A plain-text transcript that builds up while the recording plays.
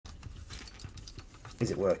Is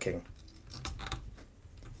it working?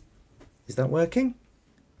 Is that working?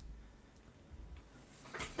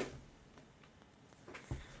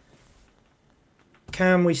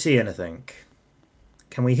 Can we see anything?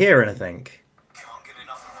 Can we hear anything?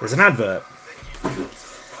 There's an advert.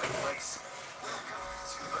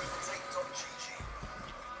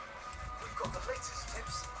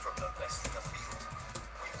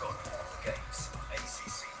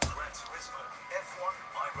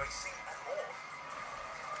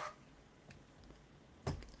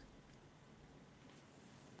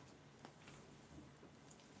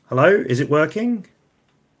 Hello, is it working?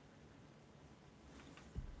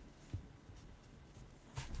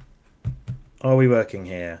 Are we working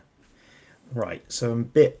here? Right, so I'm a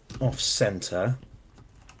bit off center.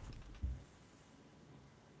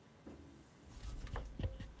 Is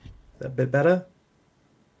that a bit better?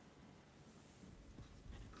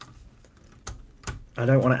 I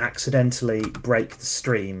don't want to accidentally break the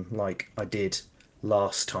stream like I did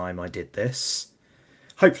last time I did this.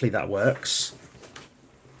 Hopefully that works.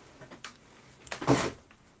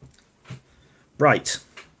 Right.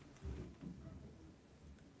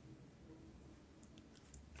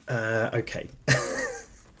 Okay. Are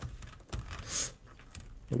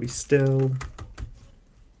we still...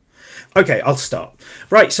 Okay, I'll start.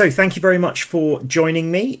 Right, so thank you very much for joining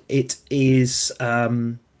me. It is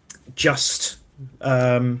just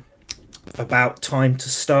about time to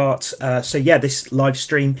start. So yeah, this live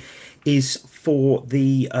stream is for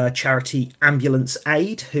the charity Ambulance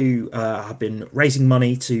Aid, who have been raising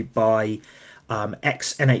money to buy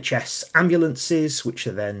ex-NHS ambulances, which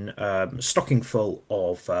are then stocking full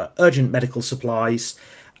of urgent medical supplies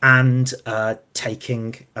and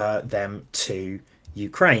taking them to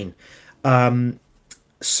Ukraine.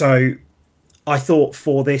 So I thought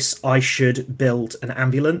for this I should build an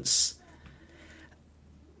ambulance,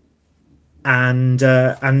 and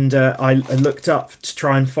I looked up to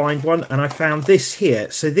try and find one, and I found this here.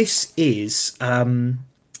 So this is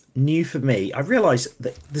new for me. I realise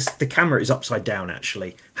that the camera is upside down,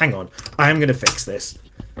 actually. Hang on, I am going to fix this.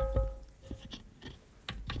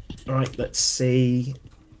 All right, let's see.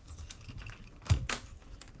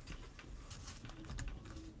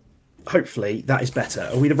 Hopefully that is better.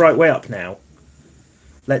 Are we the right way up now?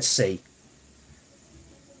 Let's see.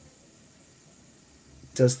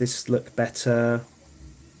 Does this look better?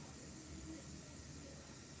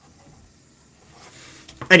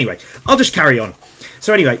 Anyway, I'll just carry on.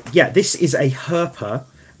 So anyway, yeah, this is a Herpa,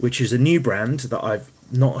 which is a new brand that I've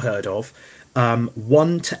not heard of. 1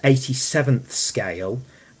 to 87th scale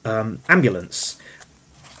ambulance.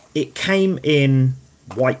 It came in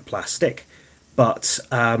white plastic, but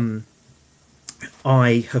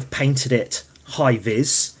I have painted it high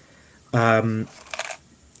vis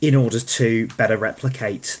in order to better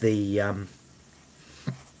replicate the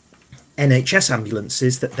NHS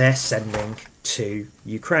ambulances that they're sending to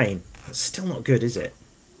Ukraine. That's still not good, is it?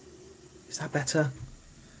 Is that better?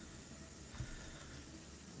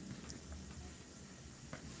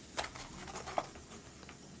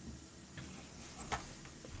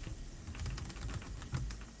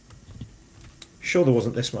 Sure, there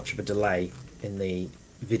wasn't this much of a delay in the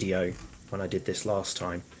video when I did this last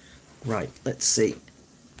time. Right, let's see.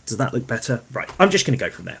 Does that look better? Right, I'm just going to go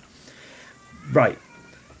from there. Right.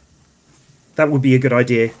 That would be a good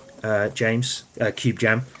idea, James, Cube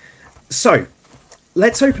Jam. So,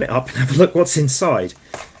 let's open it up and have a look what's inside.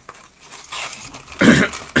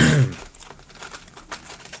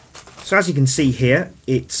 So as you can see here,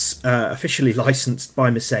 it's officially licensed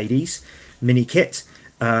by Mercedes, mini kit,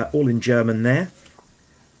 all in German there.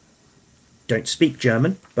 Don't speak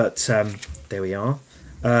German, but there we are.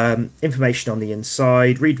 Information on the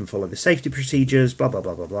inside, read and follow the safety procedures, blah, blah,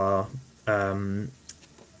 blah, blah, blah. And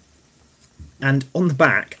on the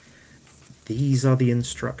back, these are the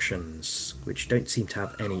instructions, which don't seem to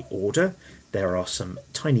have any order. There are some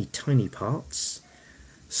tiny, tiny parts.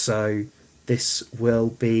 So this will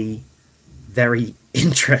be very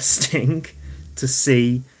interesting to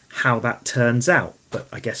see how that turns out. But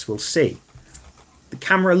I guess we'll see. The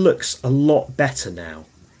camera looks a lot better now.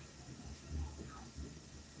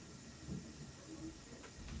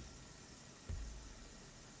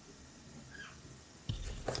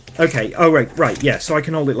 Okay, oh right, yeah, so I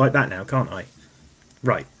can hold it like that now, can't I?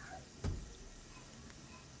 Right.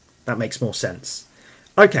 That makes more sense.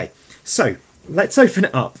 Okay, so let's open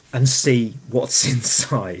it up and see what's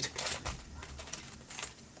inside.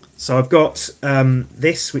 So I've got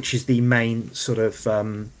this, which is the main sort of, I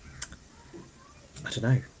don't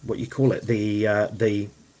know what you call it, the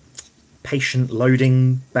patient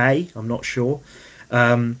loading bay, I'm not sure.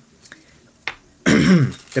 Then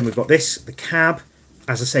we've got this, the cab,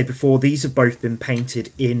 as I said before, these have both been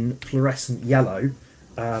painted in fluorescent yellow.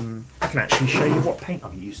 I can actually show you what paint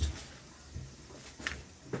I've used.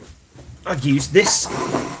 I've used this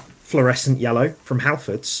fluorescent yellow from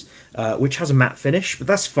Halfords, which has a matte finish, but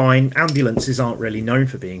that's fine. Ambulances aren't really known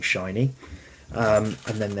for being shiny. And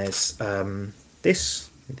then there's this,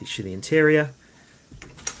 show the interior.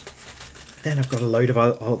 Then I've got a load of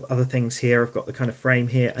other things here. I've got the kind of frame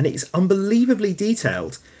here, and it's unbelievably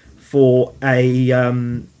detailed for a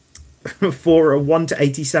for a 1 to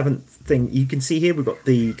 87th thing. You can see here we've got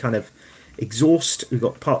the kind of exhaust, we've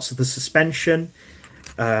got parts of the suspension.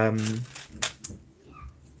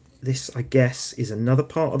 This, I guess, is another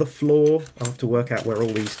part of the floor. I'll have to work out where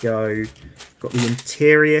all these go. Got the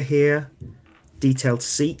interior here, detailed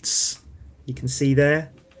seats, you can see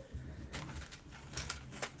there.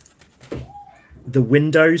 The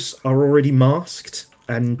windows are already masked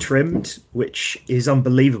and trimmed, which is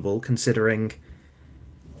unbelievable considering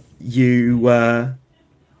you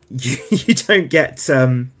you don't get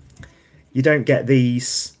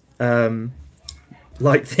these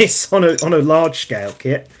like this on a large scale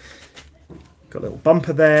kit. Got a little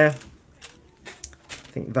bumper there.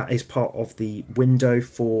 I think that is part of the window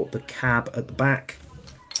for the cab at the back.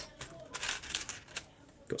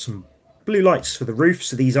 Got some blue lights for the roof,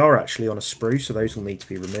 so these are actually on a sprue, so those will need to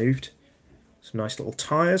be removed. Some nice little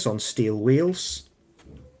tyres on steel wheels.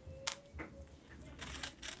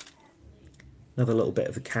 Another little bit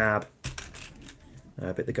of the cab.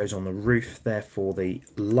 A bit that goes on the roof there for the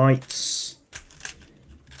lights.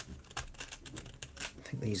 I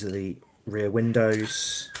think these are the rear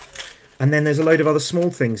windows. And then there's a load of other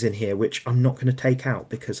small things in here which I'm not going to take out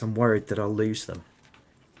because I'm worried that I'll lose them.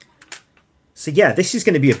 So yeah, this is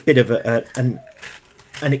going to be a bit of an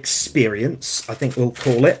experience, I think we'll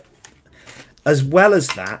call it. As well as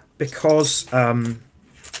that, because I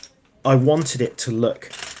wanted it to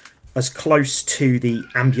look as close to the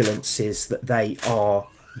ambulances that they are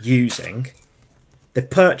using. They've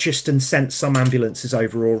purchased and sent some ambulances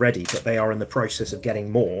over already, but they are in the process of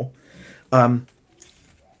getting more.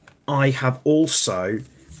 I have also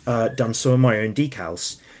done some of my own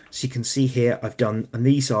decals. So you can see here I've done, and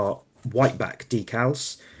these are whiteback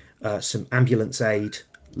decals, some ambulance aid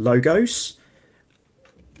logos,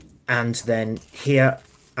 and then here,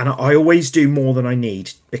 and I always do more than I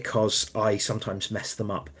need because I sometimes mess them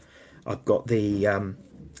up. I've got the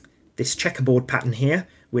this checkerboard pattern here,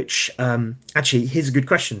 which actually, here's a good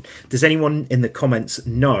question. Does anyone in the comments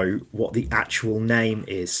know what the actual name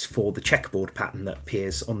is for the checkerboard pattern that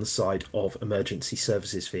appears on the side of emergency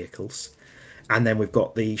services vehicles? And then we've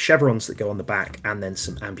got the chevrons that go on the back, and then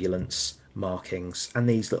some ambulance markings, and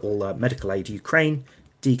these little medical aid Ukraine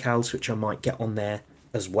decals, which I might get on there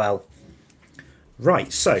as well.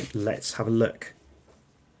 Right, so let's have a look.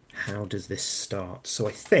 How does this start? So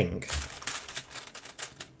I think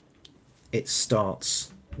it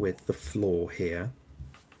starts with the floor here.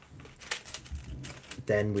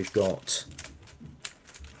 Then we've got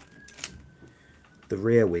the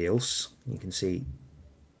rear wheels. You can see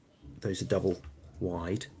those are double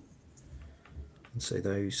wide, and so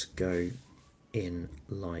those go in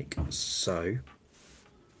like so,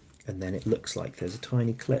 and then it looks like there's a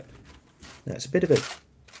tiny clip. Now it's a bit of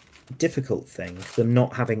a difficult thing, them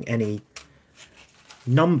not having any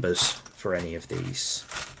numbers for any of these,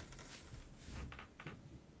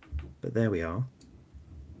 but there we are.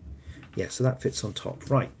 Yeah, so that fits on top.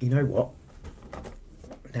 Right, you know what?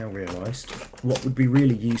 Now realised what would be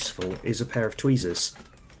really useful is a pair of tweezers.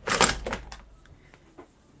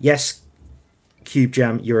 Yes, Cube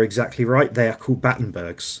Jam, you're exactly right. They are called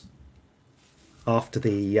Battenbergs, after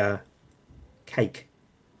the cake.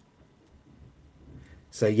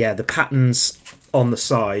 So yeah, the patterns on the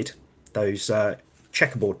side, those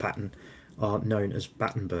checkerboard pattern, are known as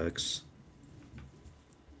Battenbergs.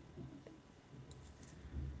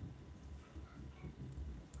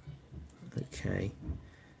 Okay.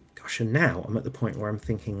 Gosh, and now I'm at the point where I'm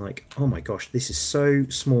thinking like, oh my gosh, this is so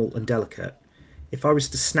small and delicate. If I was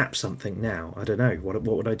to snap something now, I don't know, what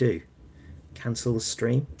would I do? Cancel the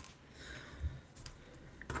stream?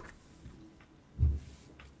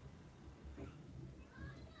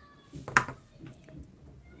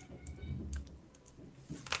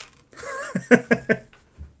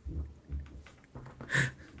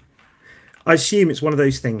 I assume it's one of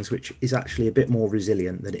those things which is actually a bit more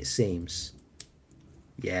resilient than it seems.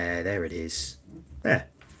 Yeah, there it is. There,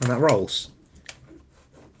 and that rolls.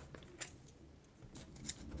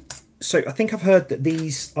 So I think I've heard that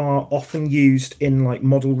these are often used in like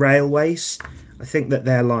model railways. I think that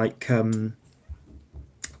they're like,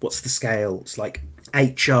 what's the scale? It's like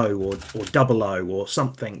HO or double O or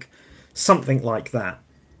something. something like that.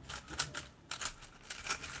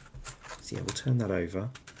 So yeah, we'll turn that over.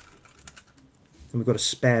 And we've got a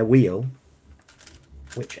spare wheel,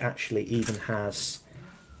 which actually even has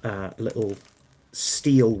a little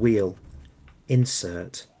steel wheel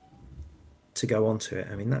insert to go onto it.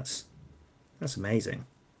 I mean, that's amazing.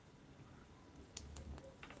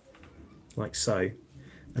 Like so.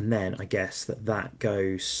 And then I guess that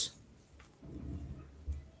goes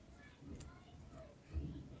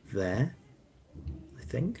there, I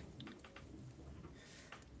think.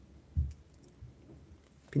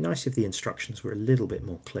 It'd be nice if the instructions were a little bit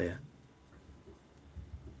more clear.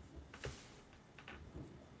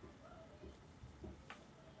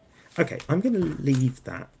 Okay, I'm going to leave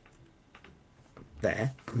that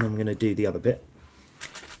there, and then I'm going to do the other bit.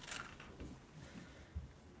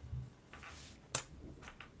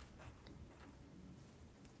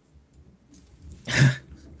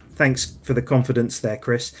 Thanks for the confidence there,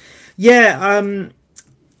 Chris. Yeah,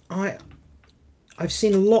 I've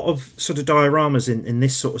seen a lot of sort of dioramas in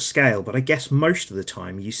this sort of scale, but I guess most of the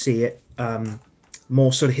time you see it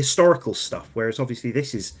more sort of historical stuff, whereas obviously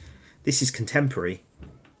this is contemporary.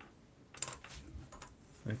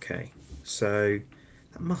 Okay, so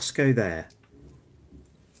that must go there,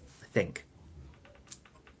 I think.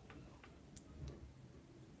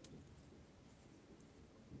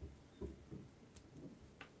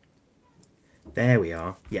 There we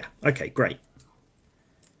are. Yeah, okay, great.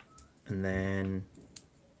 And then,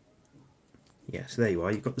 yeah, so there you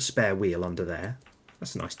are. You've got the spare wheel under there.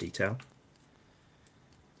 That's a nice detail.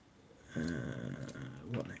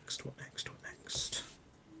 What next? What next? What next?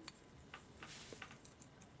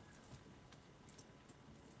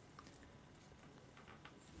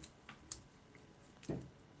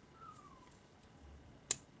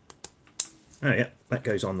 Oh yeah, that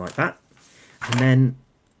goes on like that. And then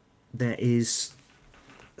there is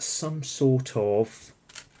some sort of,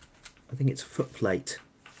 I think it's a foot plate.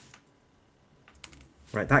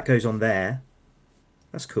 Right, that goes on there.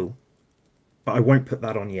 That's cool. But I won't put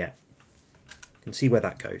that on yet. You can see where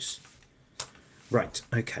that goes. Right,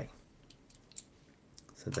 okay.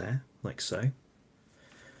 So there, like so.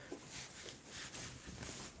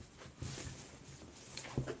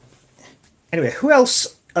 Anyway, who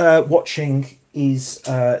else watching is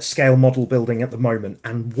scale model building at the moment,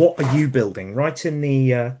 and what are you building? Write in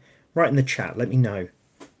the chat. Let me know.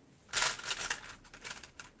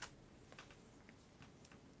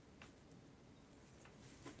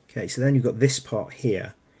 Okay, so then you've got this part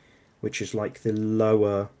here, which is like the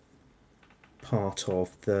lower part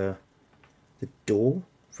of the door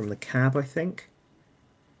from the cab, I think.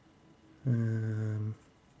 Does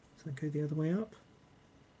that go the other way up?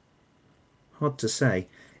 Hard to say.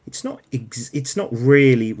 It's not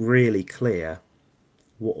really clear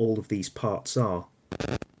what all of these parts are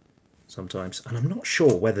sometimes, and I'm not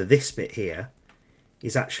sure whether this bit here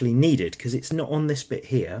is actually needed, because it's not on this bit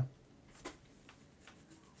here.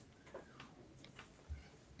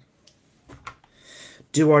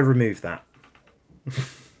 Do I remove that?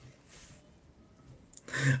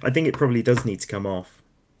 I think it probably does need to come off.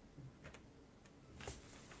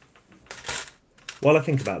 While I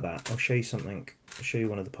think about that, I'll show you something. I'll show you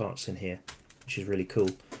one of the parts in here, which is really cool.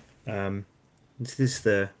 This is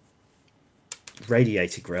the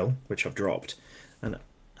radiator grill, which I've dropped, and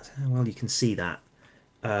well, you can see that.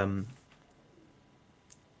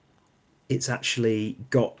 It's actually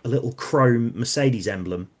got a little chrome Mercedes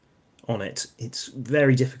emblem on it. It's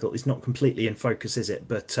very difficult. It's not completely in focus, is it?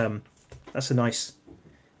 But that's a nice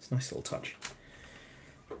little touch.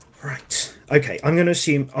 Right. Okay. I'm going to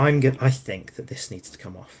assume I think that this needs to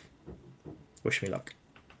come off. Wish me luck.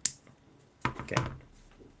 Okay.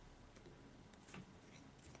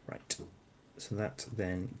 Right. So that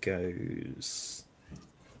then goes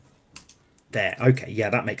there. Okay. Yeah,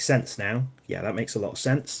 that makes sense now. Yeah, that makes a lot of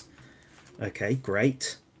sense. Okay,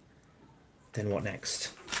 great. Then what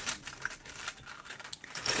next?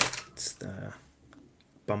 It's the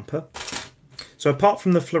bumper. So apart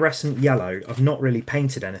from the fluorescent yellow, I've not really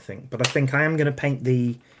painted anything, but I think I am going to paint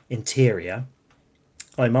the interior.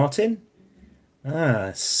 Hi, Martin.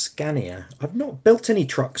 Ah, Scania. I've not built any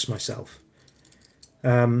trucks myself.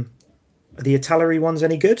 Are the Italeri ones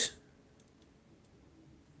any good?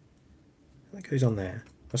 That goes on there.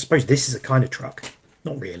 I suppose this is a kind of truck.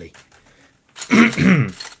 Not really.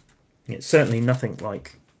 It's certainly nothing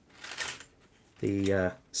like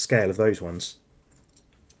the scale of those ones.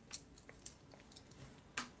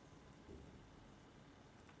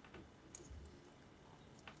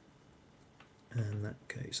 And that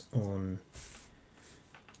goes on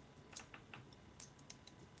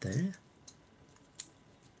there.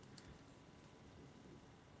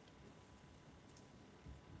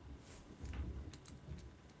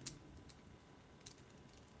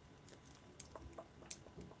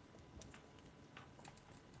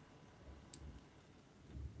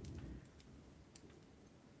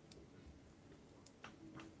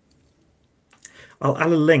 I'll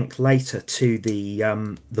add a link later to the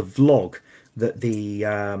vlog that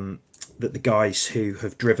the guys who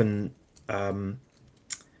have driven, because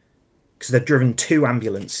they've driven 2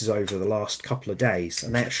 ambulances over the last couple of days,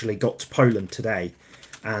 and they actually got to Poland today,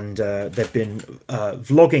 and they've been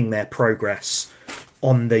vlogging their progress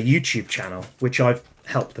on the YouTube channel, which I've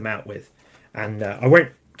helped them out with. And I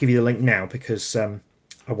won't give you the link now because I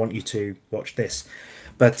want you to watch this.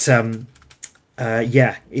 But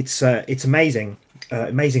yeah, it's amazing,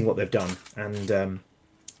 amazing what they've done, and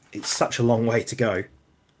it's such a long way to go.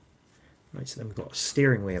 Right, so then we've got a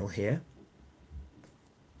steering wheel here,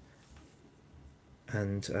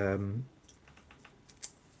 and I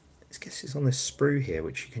guess it's on this sprue here,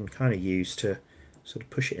 which you can kind of use to sort of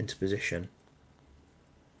push it into position.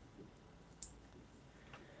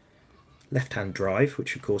 Left-hand drive,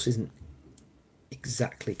 which of course isn't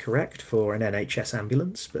exactly correct for an NHS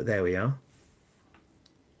ambulance, but there we are.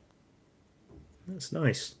 That's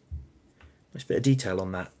nice. Nice bit of detail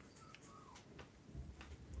on that.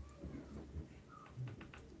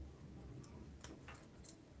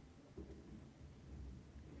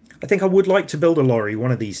 I think I would like to build a lorry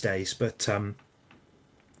one of these days, but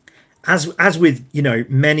as with, you know,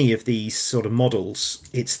 many of these sort of models,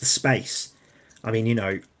 it's the space. I mean, you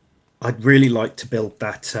know, I'd really like to build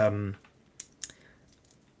that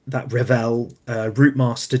that Revell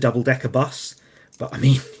Routemaster double-decker bus, but I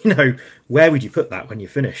mean, you know, where would you put that when you're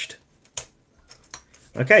finished?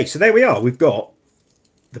 Okay, so there we are. We've got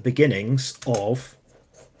the beginnings of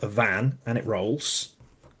a van, and it rolls.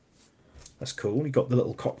 That's cool. You've got the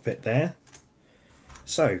little cockpit there.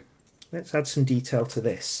 So let's add some detail to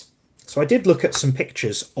this. So I did look at some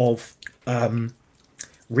pictures of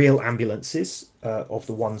real ambulances, of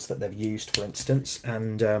the ones that they've used, for instance,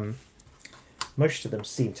 and most of them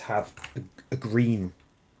seem to have a green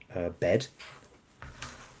bed.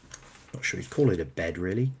 Not sure you'd call it a bed,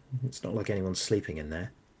 really. It's not like anyone's sleeping in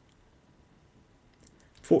there.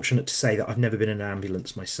 Fortunate to say that I've never been in an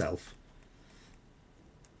ambulance myself.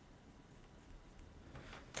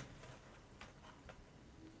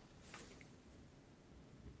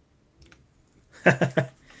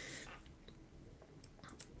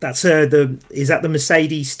 That's is that the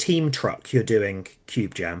Mercedes team truck you're doing,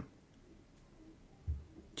 Cube Jam?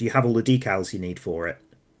 Do you have all the decals you need for it?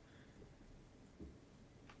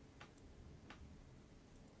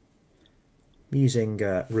 I'm using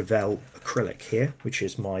Revell acrylic here, which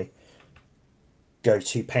is my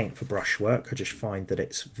go-to paint for brushwork. I just find that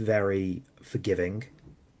it's very forgiving.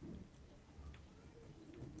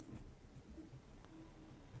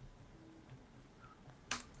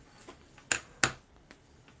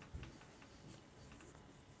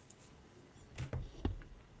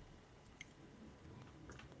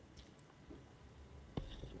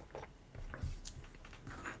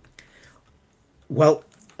 Well,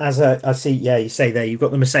 as I see, yeah, you say there, you've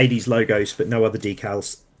got the Mercedes logos, but no other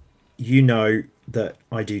decals. You know that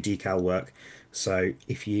I do decal work, so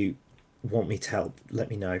if you want me to help, let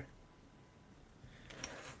me know.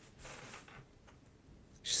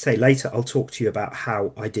 Just say later, I'll talk to you about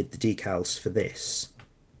how I did the decals for this.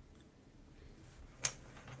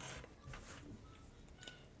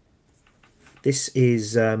 This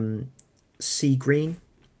is sea green,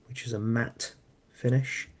 which is a matte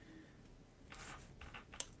finish.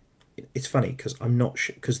 It's funny because I'm not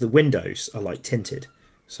sure, because the windows are like tinted,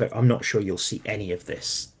 so I'm not sure you'll see any of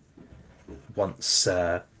this once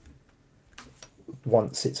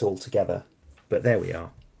once it's all together. But there we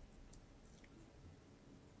are.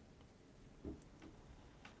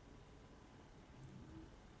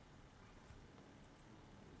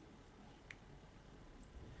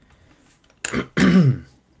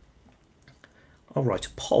 I'll write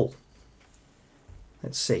a poll.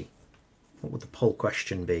 Let's see. What would the poll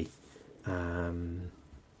question be?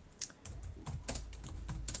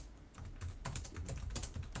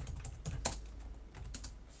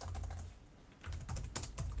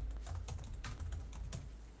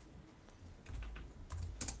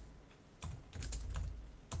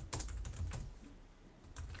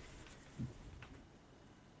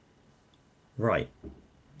 Right.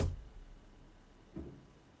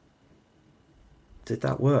 Did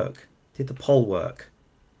that work? Did the poll work?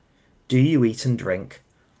 Do you eat and drink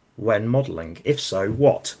when modelling? If so,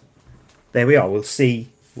 what? There we are. We'll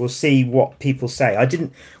see what people say.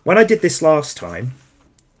 When I did this last time,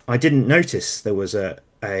 I didn't notice there was a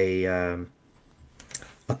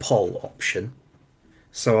poll option.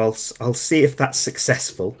 So I'll see if that's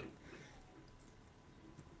successful.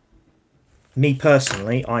 Me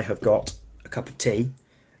personally, I have got a cup of tea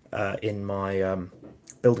in my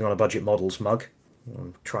Building on a Budget Models mug.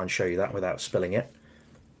 I'll try and show you that without spilling it.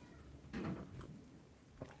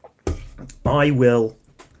 I will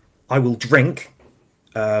drink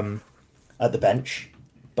at the bench,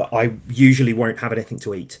 but I usually won't have anything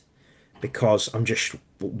to eat because I'm just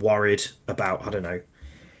worried about, I don't know,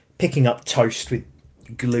 picking up toast with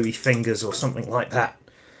gluey fingers or something like that.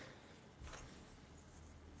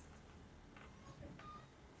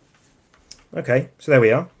 Okay, so there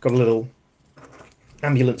we are. Got a little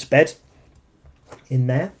ambulance bed in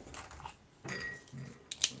there.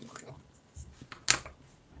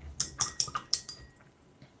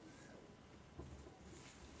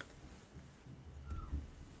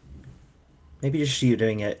 Maybe just you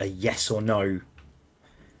doing a yes or no.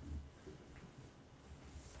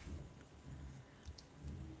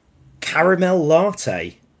 Caramel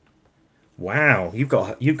latte. Wow, you've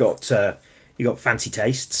got fancy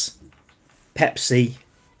tastes. Pepsi.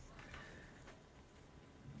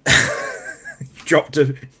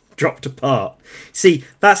 dropped apart. See,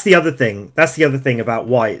 that's the other thing. That's the other thing about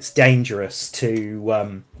why it's dangerous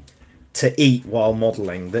to eat while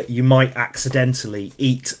modelling. That you might accidentally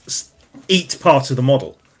eat part of the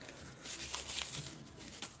model.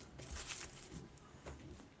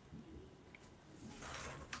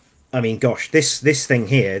 I mean, gosh, this thing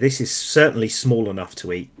here, this is certainly small enough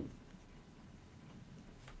to eat.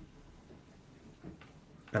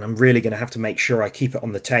 And I'm really going to have to make sure I keep it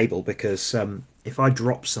on the table because if I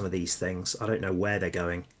drop some of these things, I don't know where they're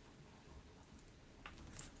going.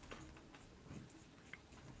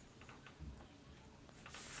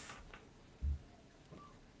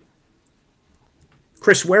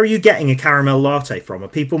 Chris, where are you getting a caramel latte from? Are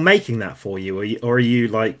people making that for you, or are you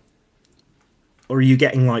like, or are you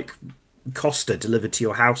getting like Costa delivered to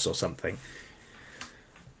your house or something?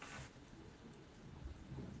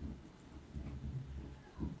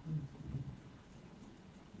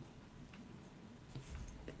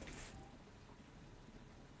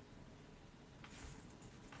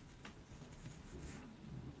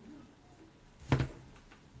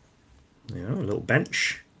 You know, a little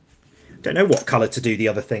bench. Don't know what colour to do the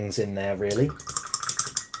other things in there, really.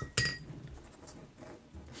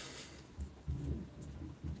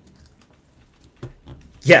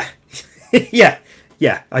 Yeah.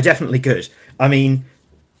 yeah, I definitely could. I mean,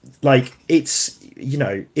 like, it's, you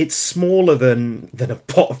know, it's smaller than a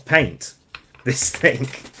pot of paint, this thing.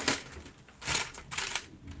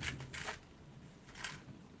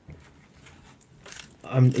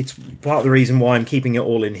 It's part of the reason why I'm keeping it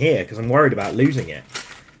all in here, because I'm worried about losing it.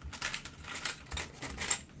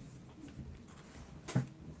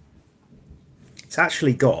 It's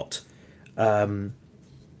actually got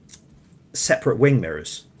separate wing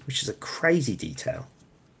mirrors, which is a crazy detail.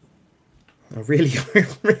 I really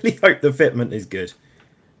hope the fitment is good,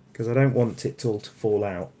 because I don't want it all to fall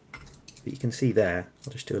out. But you can see there,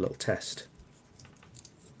 I'll just do a little test.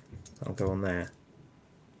 I'll go on there.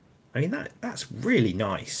 I mean, that's really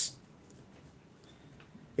nice.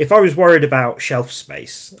 If I was worried about shelf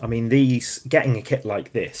space, I mean, getting a kit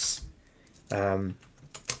like this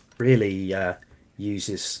really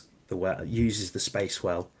uses the space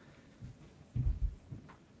well.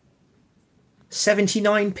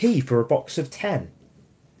 79p for a box of 10.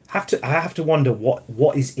 I have to wonder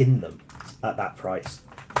what is in them at that price.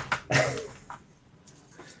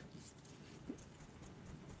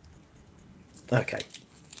 Okay.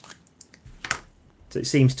 So it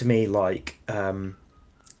seems to me like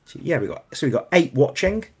yeah, we got 8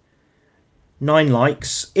 watching, 9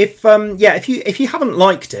 likes. If you haven't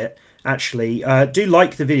liked it, actually do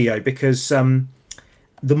like the video, because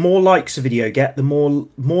the more likes a video get, the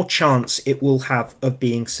more chance it will have of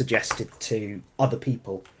being suggested to other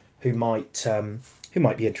people who might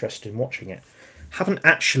be interested in watching it. Haven't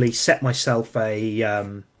actually set myself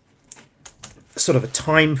a sort of a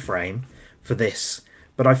time frame for this,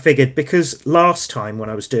 but I figured, because last time when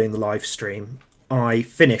I was doing the live stream I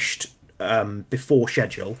finished before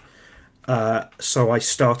schedule, so I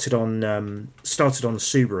started on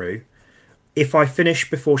Subaru. If I finish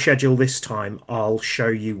before schedule this time, I'll show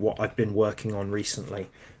you what I've been working on recently.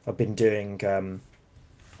 I've been doing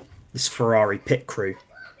this Ferrari pit crew.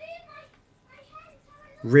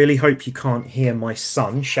 Really hope you can't hear my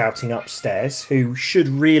son shouting upstairs, who should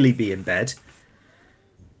really be in bed.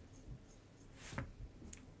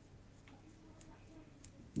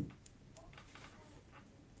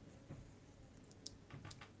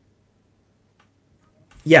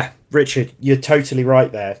 Yeah, Richard, you're totally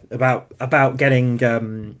right there about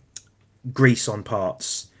getting grease on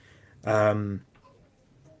parts.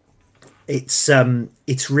 It's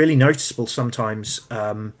really noticeable sometimes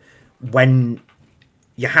when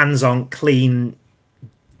your hands aren't clean,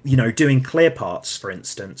 you know, doing clear parts, for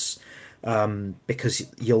instance, because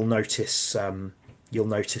you'll notice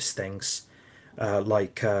things.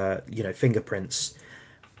 you know, fingerprints.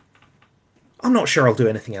 I'm not sure I'll do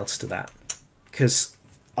anything else to that, because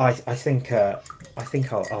I think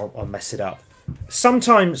I'll mess it up.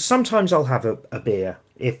 Sometimes I'll have a beer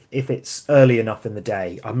if it's early enough in the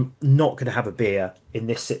day. I'm not going to have a beer in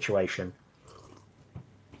this situation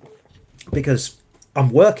because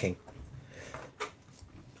I'm working.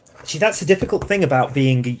 See, that's the difficult thing about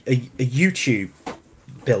being a YouTube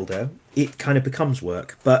builder. It kind of becomes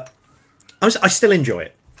work, but I still enjoy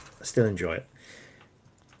it. I still enjoy it.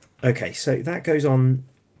 Okay, so that goes on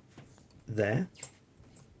there,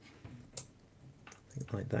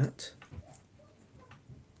 like that.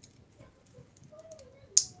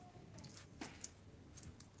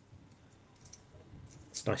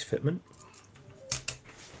 It's nice fitment.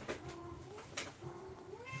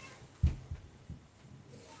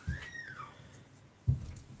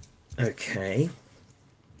 Okay.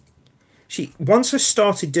 See, once I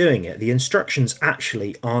started doing it, the instructions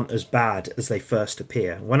actually aren't as bad as they first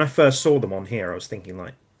appear. When I first saw them on here, I was thinking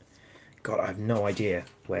like, God, I have no idea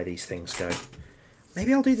where these things go.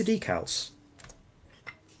 Maybe I'll do the decals.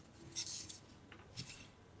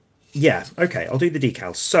 Yeah, okay, I'll do the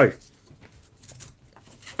decals. So,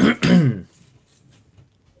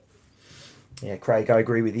 yeah, Craig, I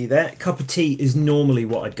agree with you there. Cup of tea is normally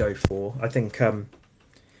what I'd go for. I think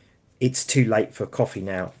it's too late for coffee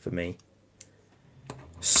now for me.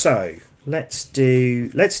 So let's do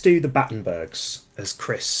the Battenbergs, as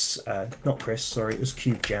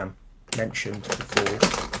Cube Jam mentioned before.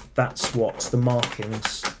 That's what the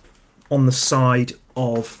markings on the side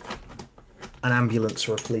of an ambulance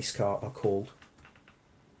or a police car are called.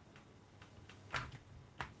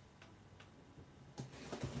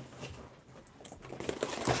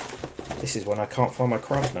 This is when I can't find my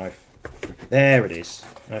craft knife. There it is.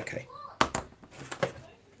 Okay.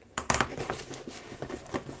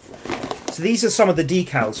 So these are some of the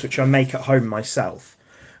decals which I make at home myself.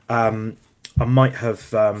 I might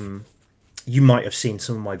have, you might have seen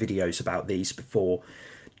some of my videos about these before.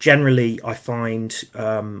 Generally, I find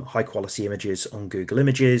high quality images on Google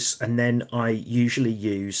Images, and then I usually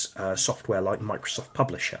use software like Microsoft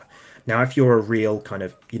Publisher. Now, if you're a real kind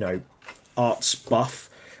of, you know, arts buff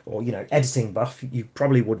or, you know, editing buff, you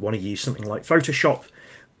probably would want to use something like Photoshop,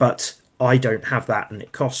 but I don't have that, and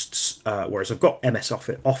it costs, whereas I've got MS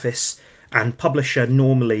Office and Publisher.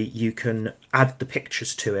 Normally you can add the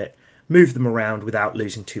pictures to it, move them around without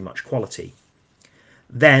losing too much quality.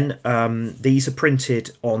 Then these are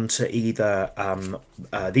printed onto either,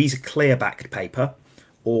 these are clear backed paper,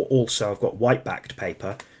 or also I've got white backed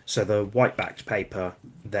paper. So the white backed paper,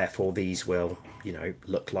 therefore these will, you know,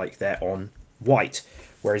 look like they're on white.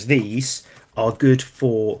 Whereas these are good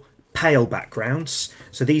for pale backgrounds.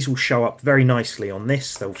 So these will show up very nicely on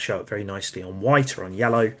this. They'll show up very nicely on white or on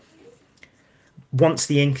yellow. Once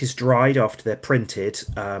the ink is dried after they're printed,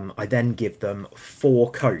 I then give them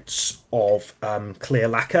 4 coats of clear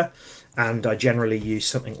lacquer, and I generally use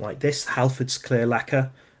something like this, Halford's clear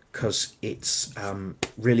lacquer, because it's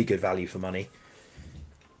really good value for money.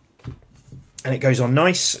 And it goes on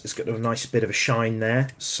nice. It's got a nice bit of a shine there.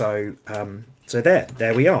 So so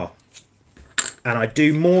there we are. And I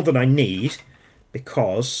do more than I need,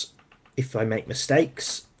 because if I make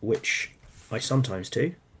mistakes, which I sometimes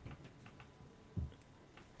do,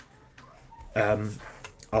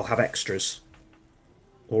 I'll have extras,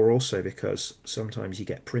 or also because sometimes you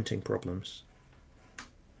get printing problems.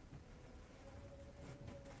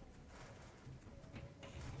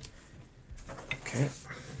 Okay.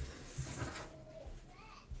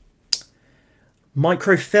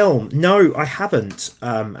 Microfilm. No, I haven't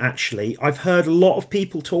actually. I've heard a lot of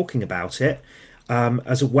people talking about it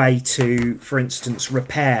as a way to, for instance,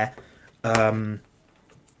 repair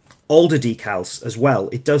older decals as well.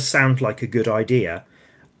 It does sound like a good idea.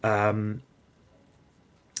 I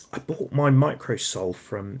bought my Microsol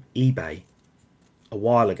from eBay a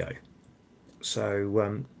while ago.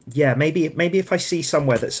 So yeah, maybe if I see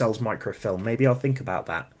somewhere that sells microfilm, maybe I'll think about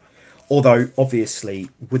that. Although, obviously,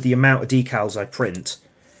 with the amount of decals I print,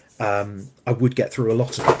 I would get through a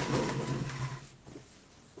lot of it.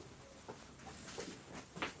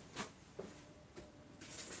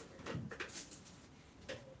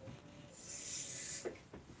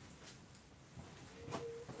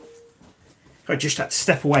 I just had to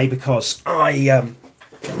step away because I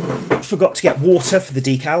forgot to get water for the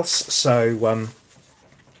decals. So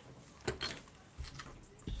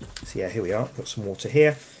yeah, here we are. Got some water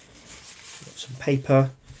here. Got some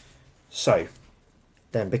paper. So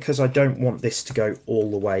then, because I don't want this to go all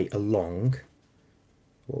the way along,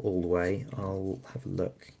 or all the way, I'll have a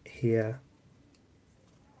look here.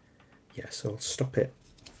 Yeah, so I'll stop it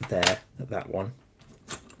there at that one.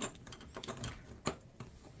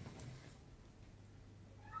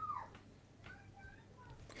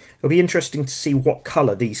 It'll be interesting to see what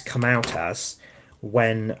colour these come out as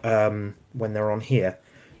when they're on here.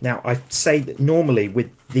 Now, I'd say that normally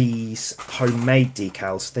with these homemade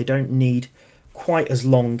decals, they don't need quite as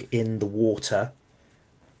long in the water.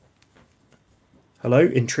 Hello,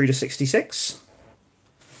 Intruder66.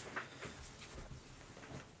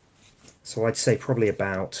 So I'd say probably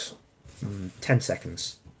about 10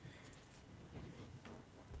 seconds.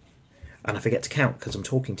 And I forget to count because I'm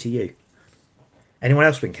talking to you. Anyone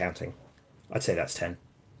else been counting? I'd say that's 10.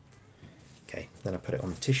 Okay, then I put it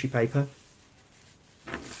on the tissue paper.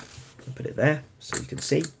 I put it there so you can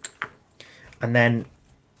see. And then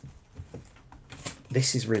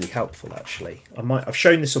this is really helpful actually. I've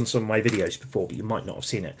shown this on some of my videos before, but you might not have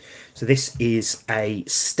seen it. So this is a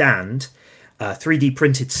stand, 3D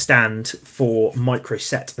printed stand for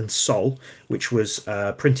Microset and Sol, which was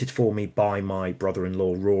printed for me by my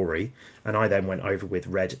brother-in-law Rory, and I then went over with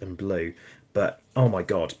red and blue. But oh my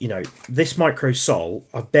god, you know, this Micro Sol,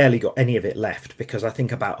 I've barely got any of it left because I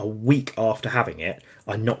think about a week after having it,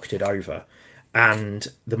 I knocked it over. And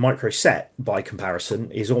the Micro Set, by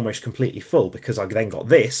comparison, is almost completely full because I then got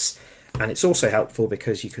this. And it's also helpful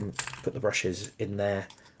because you can put the brushes in there,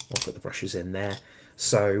 or put the brushes in there.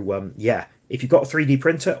 So yeah, if you've got a 3D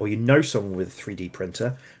printer or you know someone with a 3D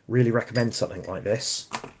printer, really recommend something like this.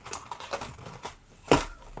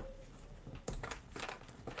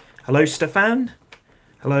 Hello, Stefan.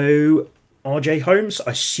 Hello, RJ Holmes.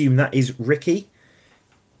 I assume that is Ricky.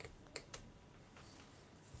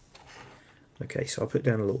 Okay, so I'll put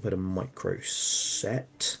down a little bit of Micro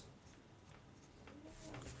Set.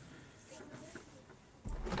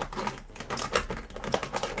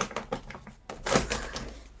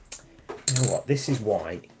 You know what? This is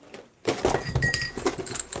why I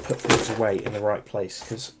put things away in the right place,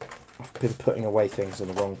 because I've been putting away things in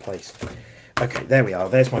the wrong place. Okay, there we are.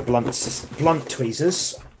 There's my blunt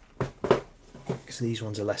tweezers, because these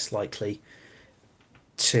ones are less likely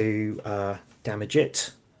to damage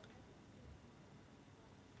it.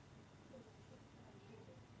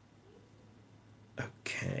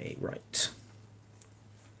 Okay, right.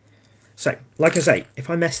 So, like I say,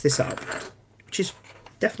 if I mess this up, which is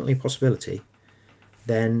definitely a possibility,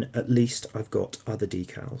 then at least I've got other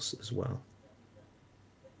decals as well.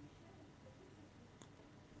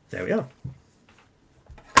 There we are.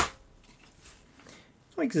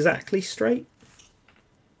 Not exactly straight.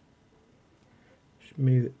 Just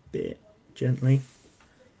move it a bit gently.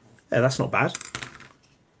 Yeah, that's not bad.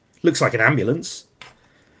 Looks like an ambulance.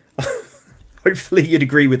 Hopefully you'd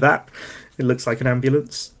agree with that. It looks like an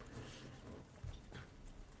ambulance.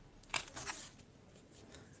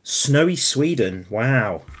 Snowy Sweden.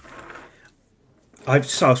 Wow.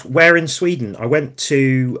 Where in Sweden? I went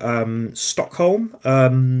to Stockholm.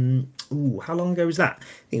 How long ago was that? I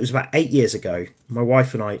think it was about 8 years ago. My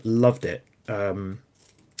wife and I loved it. You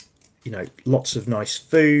know, lots of nice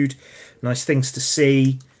food, nice things to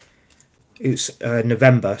see. It was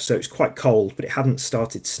November, so it was quite cold, but it hadn't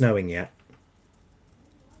started snowing yet.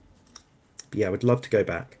 But yeah, I would love to go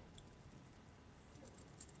back.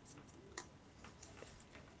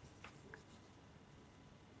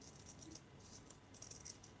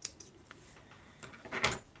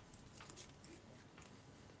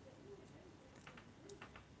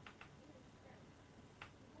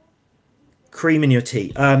 Cream in your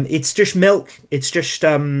tea. It's just milk. It's just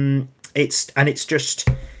this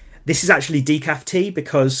is actually decaf tea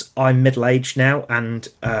because I'm middle-aged now, and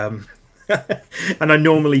and I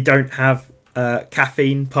normally don't have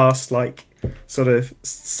caffeine past like sort of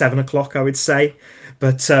 7 o'clock, I would say.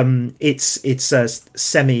 But it's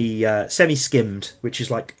semi skimmed, which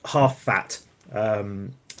is like half fat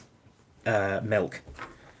milk.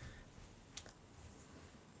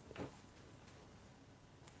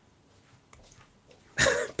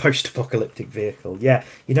 Post-apocalyptic vehicle. Yeah,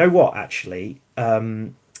 you know what? Actually,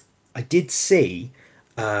 I did see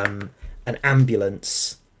an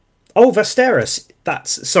ambulance. Oh, Vasteris.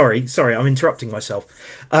 That's sorry. I'm interrupting myself.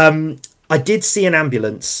 I did see an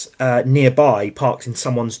ambulance nearby, parked in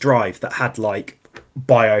someone's drive, that had like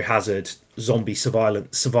biohazard zombie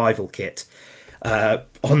survival kit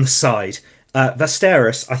on the side.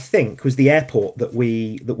 Vasteris, I think, was the airport that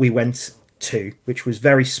we went to, which was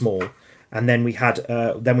very small. And then we had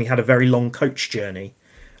a very long coach journey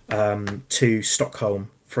to Stockholm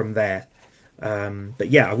from there. But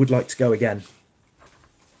yeah, I would like to go again.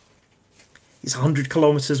 It's 100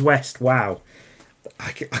 kilometers west. Wow.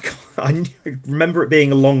 I remember it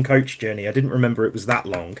being a long coach journey. I didn't remember it was that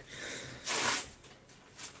long.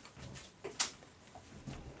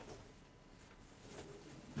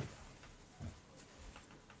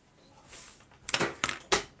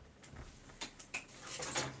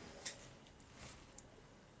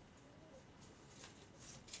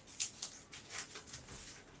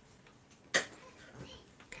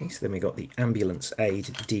 Okay, so then we got the ambulance aid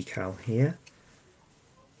decal here.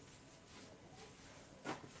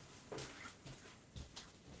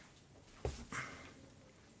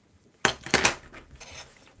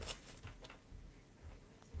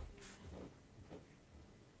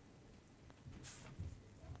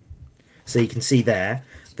 So you can see there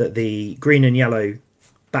that the green and yellow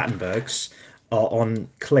Battenbergs are on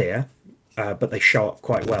clear, but they show up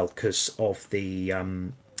quite well because of the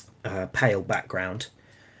pale background,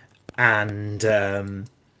 and the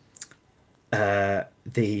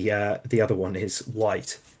other one is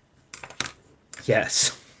white.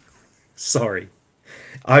 Yes, sorry.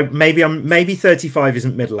 Maybe 35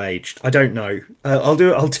 isn't middle aged. I don't know. I'll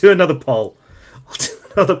do another poll. I'll do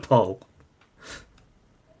another poll.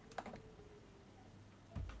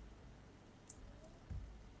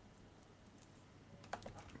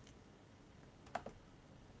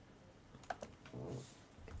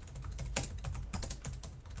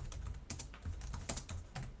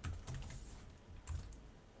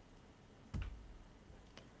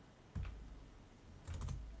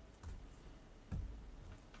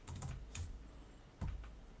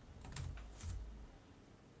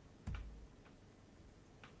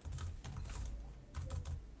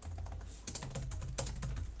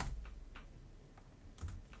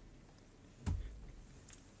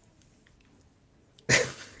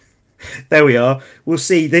 There we are. We'll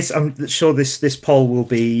see this. I'm sure this poll will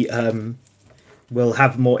be will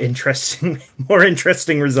have more interesting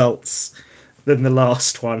results than the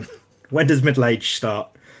last one. When does middle age start?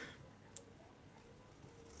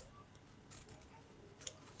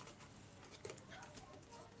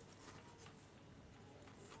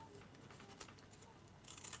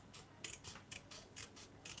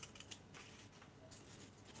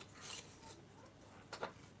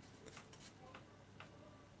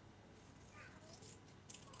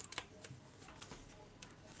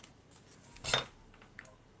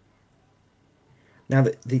 Now,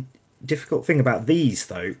 the difficult thing about these,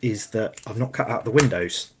 though, is that I've not cut out the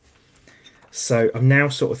windows. So I'm now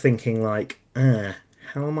sort of thinking, like, how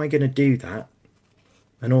am I going to do that?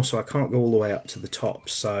 And also, I can't go all the way up to the top,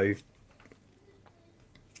 so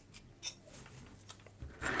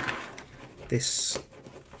this,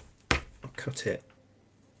 I'll cut it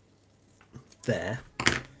there.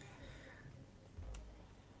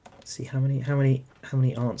 Let's see how many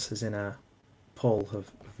answers in our poll have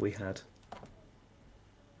we had?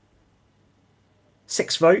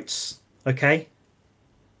 6 votes. Okay.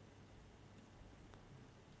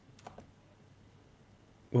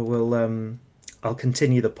 Well, I'll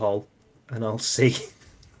continue the poll, and I'll see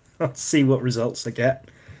I'll see what results I get.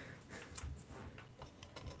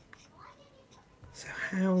 So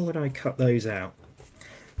how would I cut those out?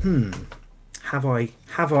 Have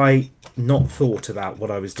I not thought about what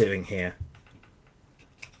I was doing here?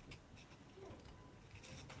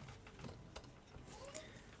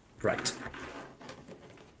 Right.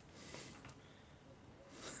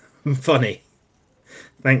 Funny.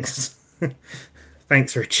 Thanks.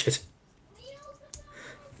 Thanks, Richard.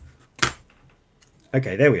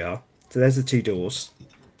 Okay, there we are. So there's the 2 doors.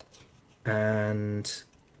 And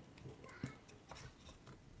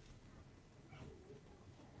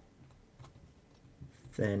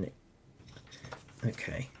then,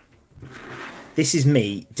 okay. This is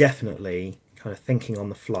me definitely kind of thinking on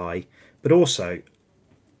the fly, but also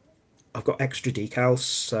I've got extra decals,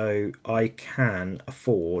 so I can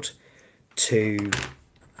afford to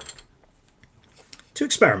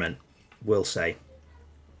experiment, we'll say.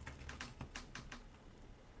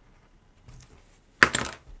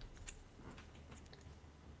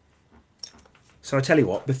 So I tell you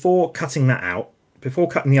what, before cutting that out, before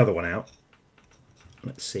cutting the other one out,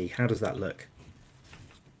 let's see, how does that look?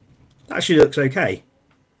 That actually looks okay.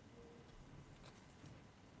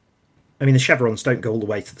 I mean, the chevrons don't go all the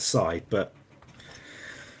way to the side, but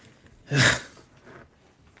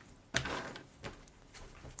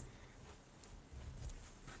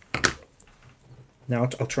now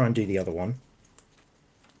I'll try and do the other one.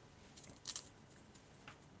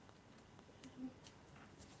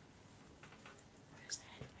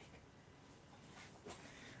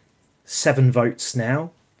 Seven votes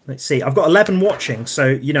now. Let's see. I've got 11 watching, so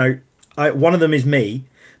you know, one of them is me.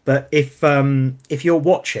 But if you're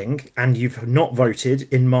watching and you've not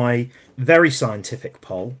voted in my very scientific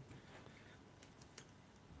poll,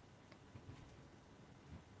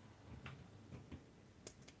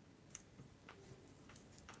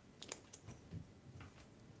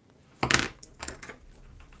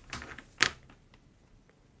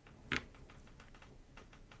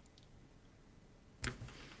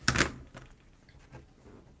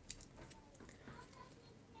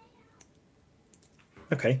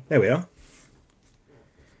 Okay, there we are.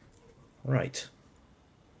 Right.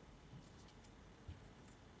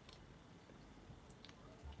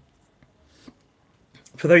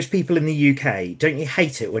 For those people in the UK, don't you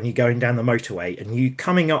hate it when you're going down the motorway and you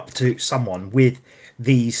coming up to someone with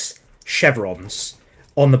these chevrons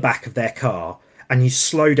on the back of their car and you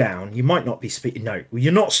slow down? You might not be speeding. No,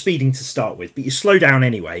 you're not speeding to start with, but you slow down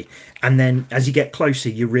anyway. And then as you get closer,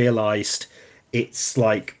 you realised it's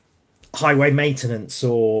like highway maintenance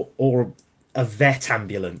or a vet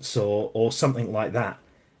ambulance or something like that.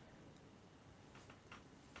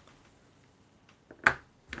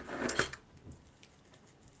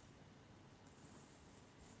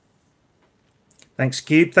 Thanks,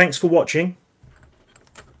 Cube. Thanks for watching.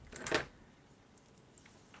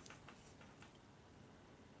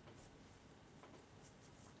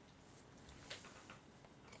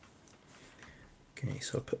 Okay,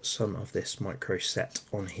 so I'll put some of this micro set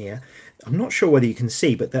on here. I'm not sure whether you can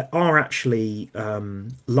see, but there are actually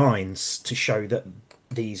lines to show that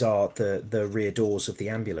these are the rear doors of the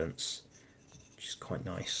ambulance, which is quite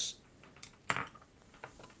nice.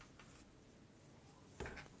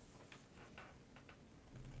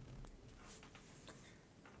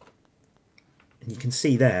 And you can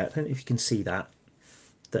see there, I don't know if you can see that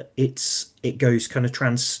it goes kind of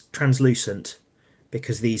translucent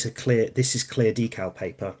because these are clear. This is clear decal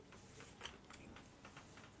paper.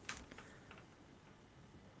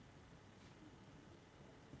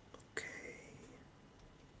 Okay,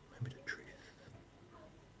 moment of truth.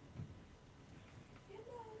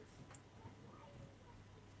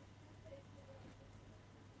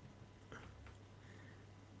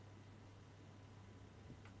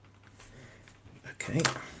 Okay.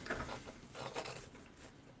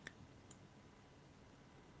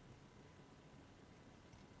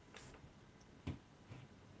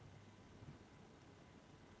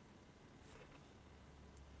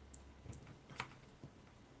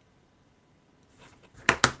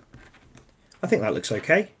 I think that looks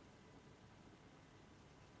okay.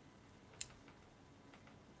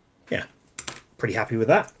 Yeah, pretty happy with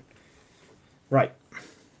that. Right,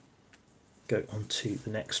 go on to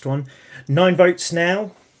the next one. 9 votes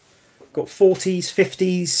now. Got 40s,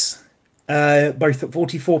 50s, both at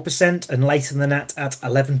 44%, and later than that at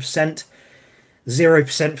 11%.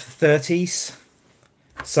 0% for the 30s.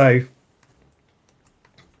 So,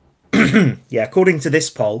 yeah, according to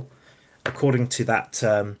this poll, according to that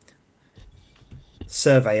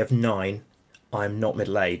survey of 9, I'm not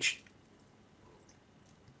middle-aged.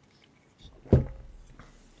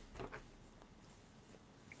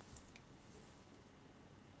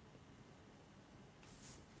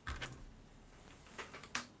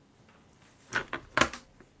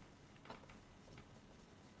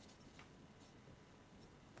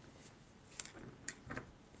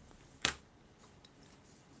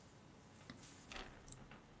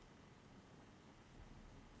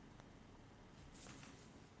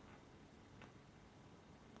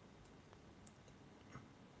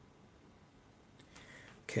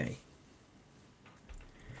 Okay,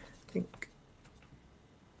 I think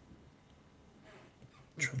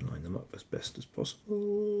try and line them up as best as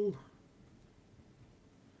possible.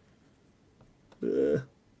 Can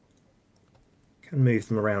move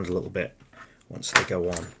them around a little bit once they go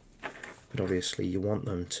on, but obviously you want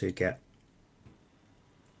them to get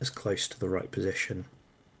as close to the right position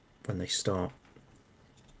when they start.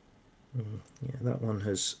 Yeah, that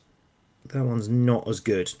one's not as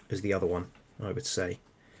good as the other one, I would say.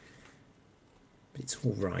 But it's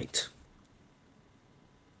all right.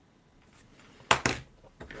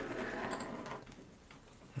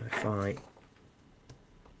 If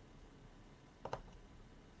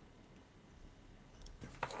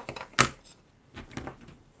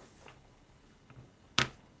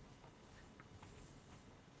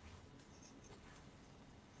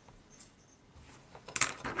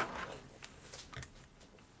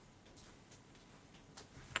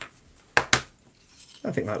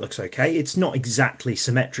I think that looks okay. It's not exactly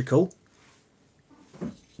symmetrical,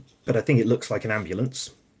 but I think it looks like an ambulance.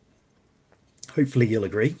 Hopefully you'll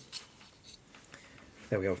agree.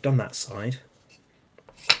 There we go, I've done that side.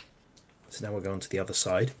 So now we'll go on to the other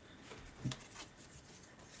side.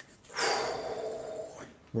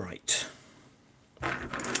 Right.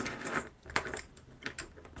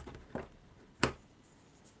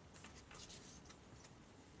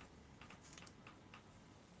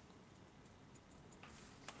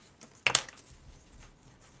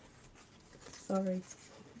 Sorry.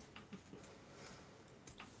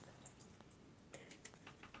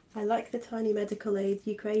 I like the tiny medical aid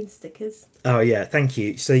Ukraine stickers. Oh yeah, thank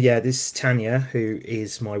you. So yeah, this is Tanya, who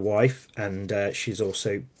is my wife, and she's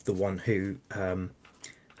also the one who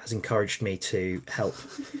has encouraged me to help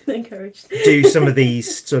Encouraged. do some of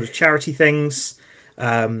these sort of charity things.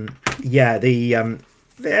 Yeah, the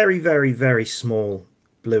very, very, very small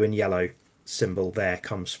blue and yellow symbol there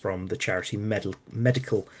comes from the charity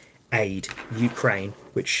Medical Aid Ukraine,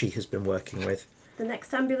 which she has been working with. The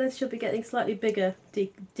next ambulance should be getting slightly bigger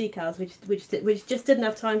decals. We just didn't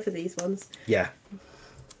have time for these ones. Yeah.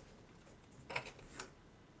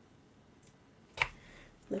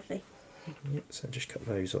 Lovely. Yep, so just cut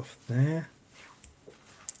those off there.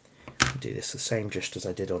 Do this the same just as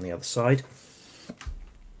I did on the other side.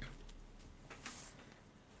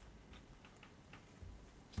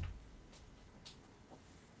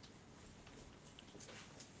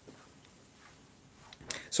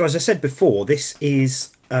 So as I said before, this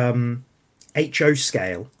is HO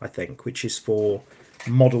scale, I think, which is for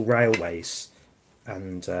model railways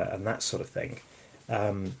and that sort of thing.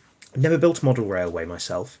 I've never built a model railway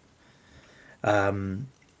myself. I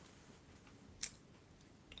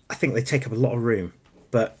think they take up a lot of room,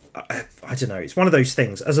 but I don't know. It's one of those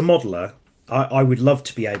things. As a modeler, I would love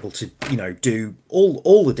to be able to, you know, do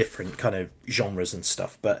all the different kind of genres and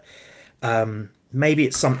stuff, but maybe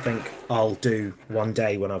it's something I'll do one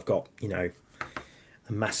day when I've got, you know,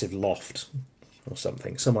 a massive loft or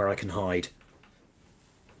something, somewhere I can hide.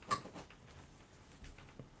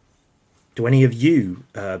 Do any of you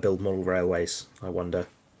build model railways, I wonder?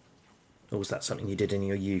 Or was that something you did in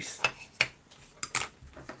your youth?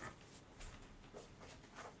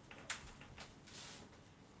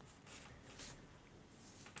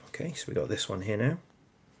 Okay, so we got this one here now.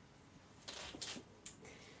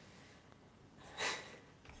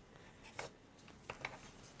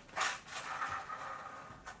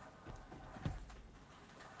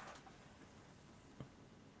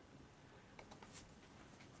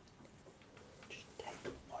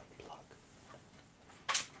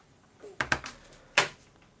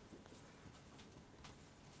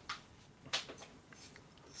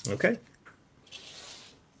 Okay,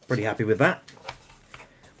 pretty happy with that.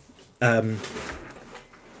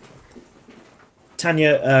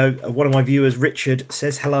 Tanya, one of my viewers, Richard,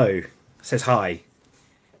 says hello, says hi.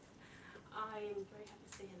 I'm very happy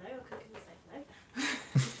to say hello. I couldn't say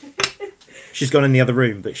hello. She's gone in the other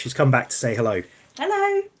room, but she's come back to say hello.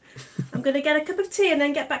 Hello. I'm going to get a cup of tea and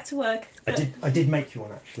then get back to work. I did make you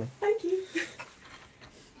one, actually. Thank you.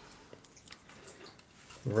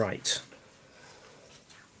 Right.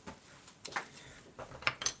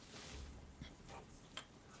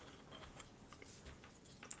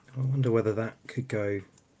 I wonder whether that could go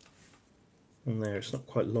on there. It's not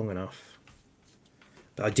quite long enough.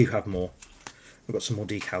 But I do have more. I've got some more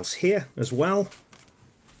decals here as well.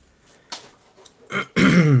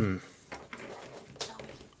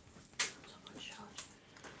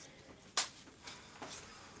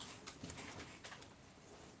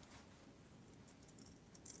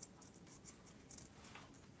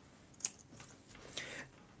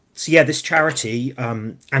 So yeah, this charity,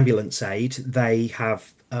 Ambulance Aid, they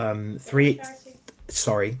have three...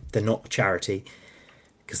 Sorry, they're not a charity,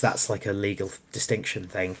 because that's like a legal distinction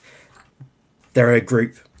thing. They're a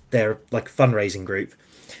group. They're like a fundraising group.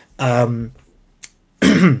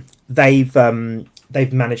 They've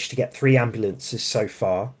managed to get 3 ambulances so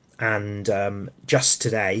far, and just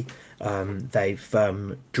today they've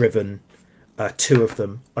driven 2 of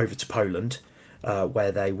them over to Poland,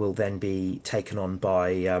 where they will then be taken on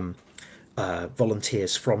by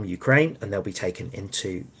volunteers from Ukraine, and they'll be taken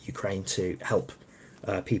into Ukraine to help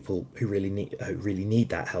people who really need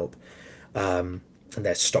that help. And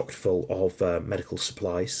they're stocked full of medical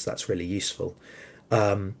supplies. So that's really useful.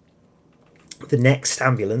 The next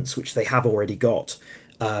ambulance, which they have already got,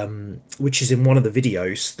 which is in one of the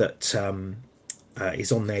videos that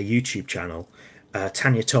is on their YouTube channel,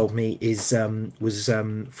 Tanya told me was from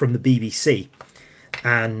the BBC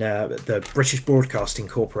and the British Broadcasting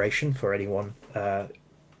Corporation, for anyone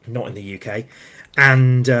not in the UK,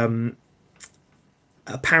 and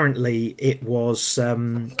apparently it was.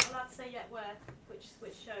 I'm not allowed to say yet where, which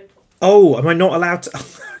show. Oh, am I not allowed to?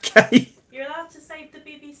 Okay. You're allowed to say the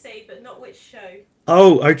BBC, but not which show.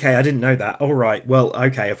 Oh, okay. I didn't know that. All right. Well,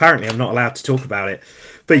 okay. Apparently, I'm not allowed to talk about it.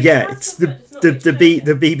 But yeah, it's the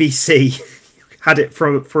BBC had it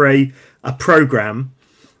for a program,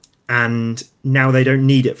 and now they don't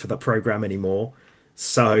need it for the program anymore.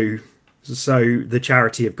 So the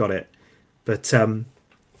charity have got it. But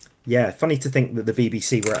yeah, funny to think that the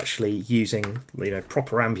BBC were actually using, you know,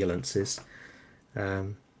 proper ambulances.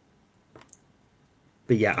 But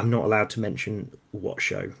yeah, I'm not allowed to mention what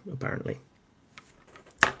show, apparently.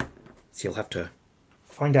 So you'll have to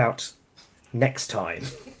find out next time.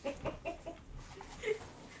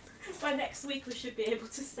 By by next week we should be able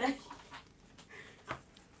to say.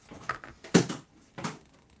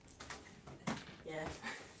 Yeah.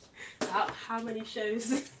 How many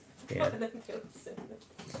shows? Yeah.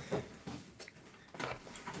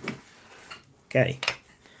 Okay.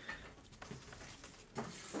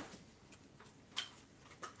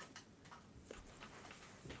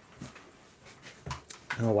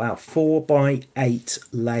 Oh wow, 4x8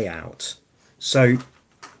 layout. So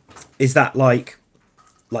is that like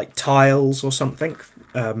tiles or something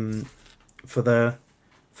for the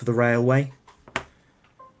railway?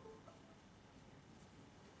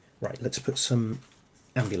 Right, let's put some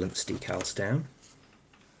ambulance decals down.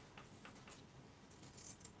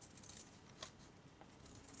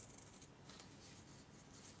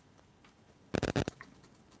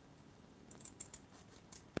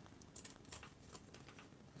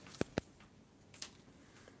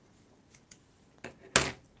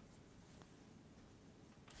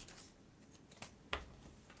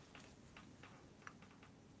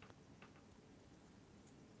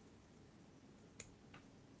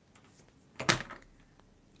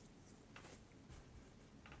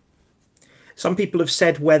 Some people have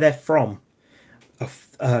said where they're from.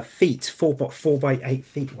 Feet, 4x8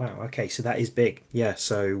 feet. Wow. Okay, so that is big. Yeah.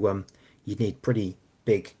 So you need pretty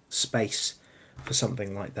big space for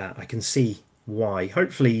something like that. I can see why.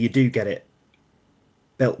 Hopefully, you do get it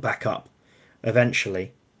built back up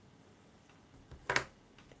eventually.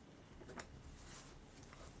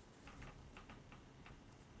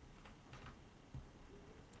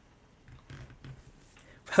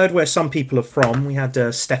 Heard where some people are from. We had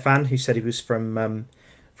Stefan, who said he was from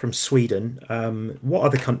Sweden. What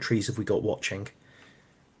other countries have we got watching?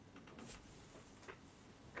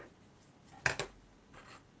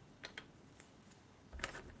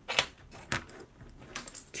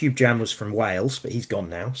 Cube Jam was from Wales, but he's gone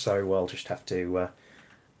now, so we'll just have to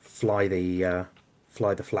fly the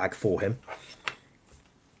flag for him.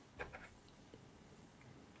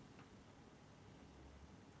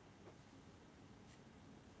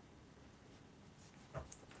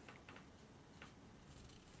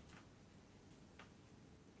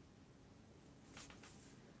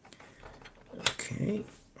 Okay,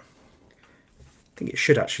 I think it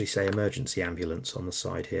should actually say emergency ambulance on the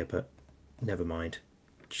side here, but never mind.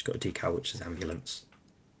 Just got a decal which says ambulance.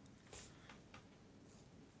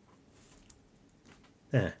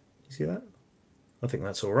 There, you see that? I think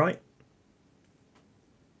that's all right.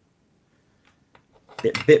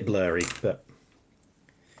 Bit blurry, but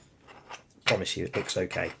I promise you it looks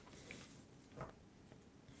okay.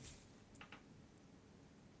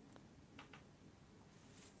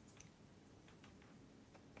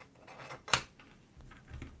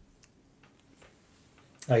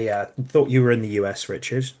 Oh yeah, I thought you were in the US,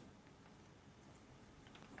 Richard.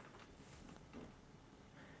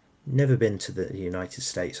 Never been to the United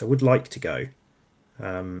States. I would like to go.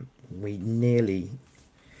 We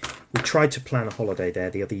tried to plan a holiday there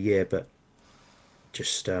the other year, but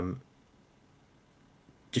just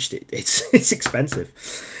it's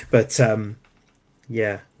expensive. But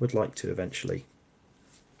yeah, would like to eventually.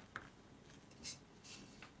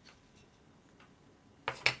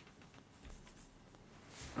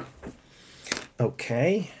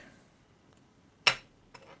 Okay.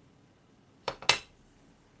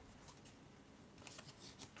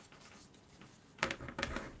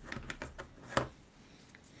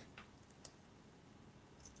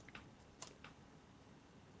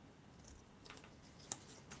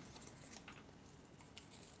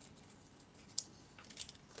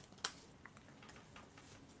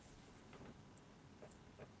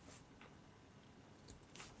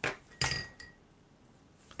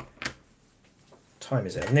 Time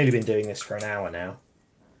is it? I've nearly been doing this for an hour now.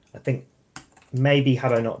 I think maybe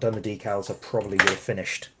had I not done the decals, I probably would have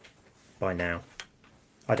finished by now.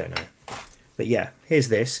 I don't know. But yeah, here's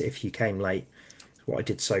this, if you came late, what I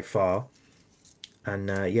did so far. And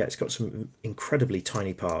yeah, it's got some incredibly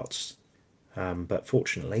tiny parts, but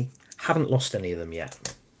fortunately, haven't lost any of them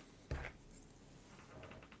yet.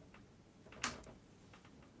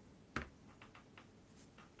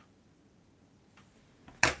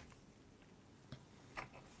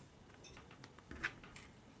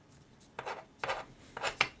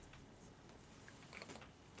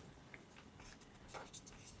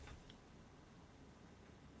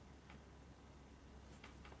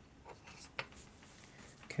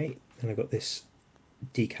 Okay, then I've got this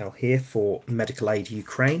decal here for Medical Aid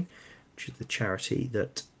Ukraine, which is the charity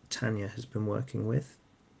that Tanya has been working with.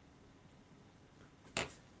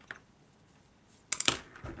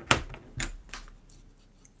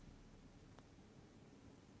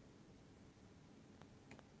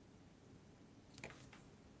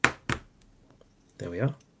 There we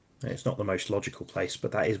are. It's not the most logical place,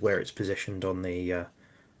 but that is where it's positioned on the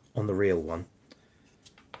real one.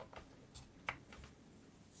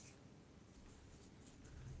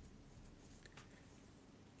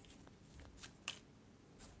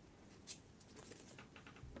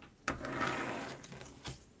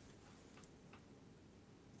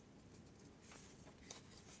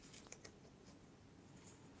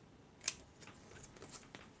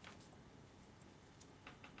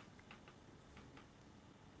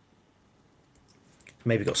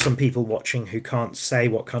 Maybe got some people watching who can't say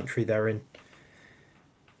what country they're in.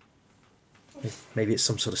 Maybe it's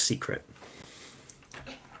some sort of secret.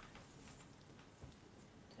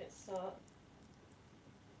 Let's start.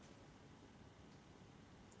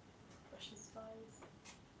 Russian spies.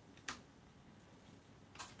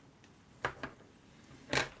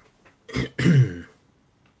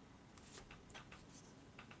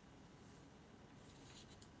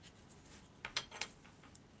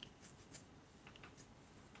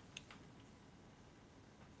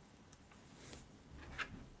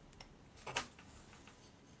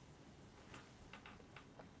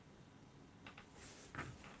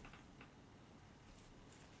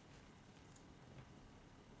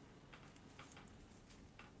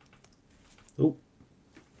 Oh,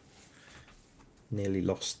 nearly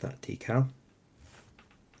lost that decal.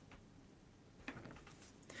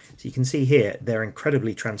 So you can see here they're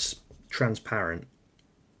incredibly transparent,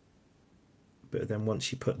 but then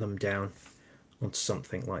once you put them down onto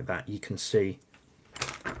something like that, you can see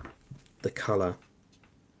the colour.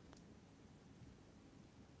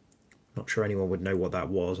 Not sure anyone would know what that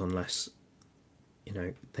was unless, you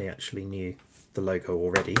know, they actually knew the logo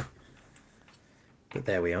already. But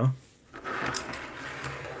there we are.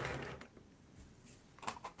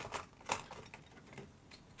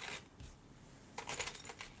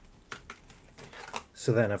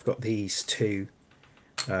 So then I've got these two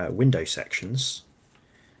window sections.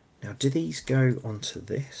 Now, do these go onto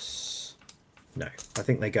this? No, I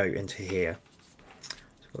think they go into here.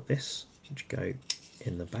 So I've got this, which go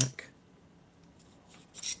in the back,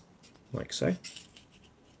 like so. I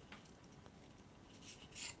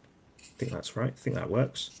think that's right, I think that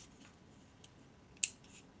works.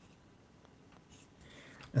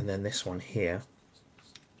 And then this one here,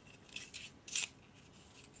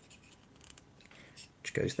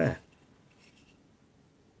 which goes there.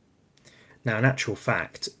 Now, in actual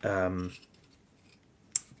fact, NHS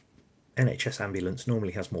ambulance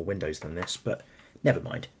normally has more windows than this, but never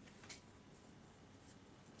mind.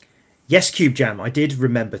 Yes, Cube Jam, I did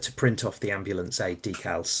remember to print off the ambulance aid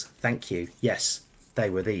decals. Thank you. Yes, they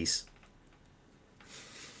were these.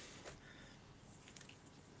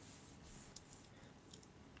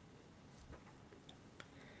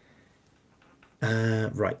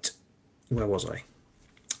 Right, where was I?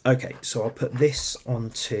 Okay, so I'll put this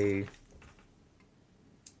onto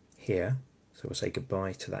here. So we'll say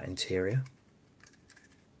goodbye to that interior.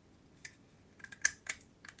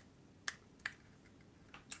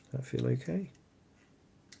 Does that feel okay?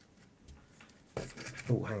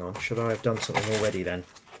 Oh, hang on. Should I have done something already then?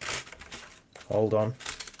 Hold on.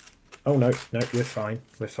 Oh, no, no, we're fine.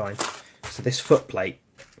 We're fine. So this foot plate,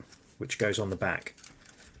 which goes on the back,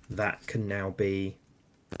 that can now be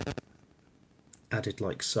added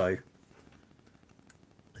like so.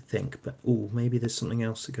 I think, but oh, maybe there's something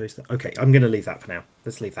else that goes there. Okay, I'm going to leave that for now.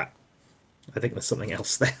 Let's leave that. I think there's something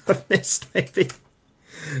else there I've missed, maybe.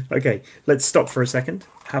 Okay, let's stop for a second.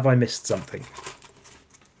 Have I missed something?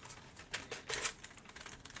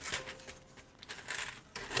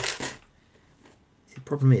 The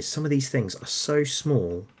problem is, some of these things are so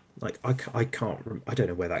small, like I can't, I don't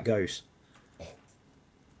know where that goes.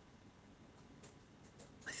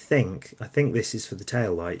 I think this is for the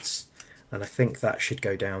tail lights, and I think that should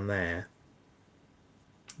go down there.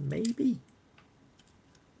 Maybe.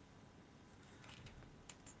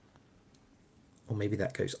 Or maybe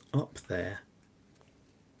that goes up there.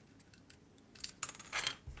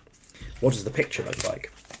 What does the picture look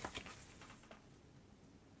like?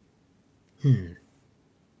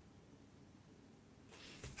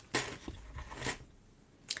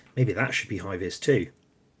 Maybe that should be high-vis too.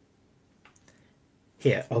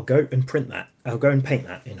 Here, I'll go and print that. I'll go and paint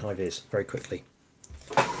that in high-vis very quickly.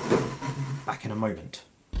 Back in a moment.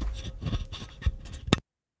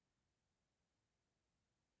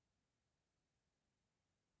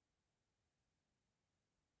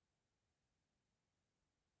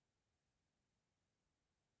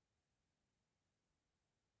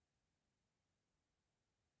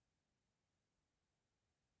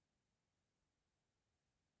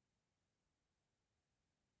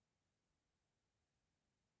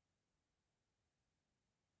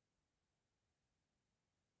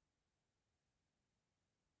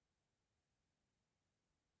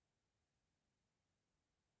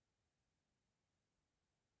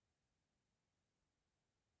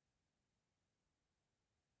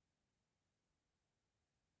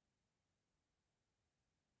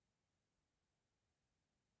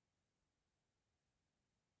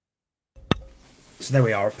 So there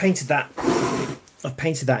we are. I've painted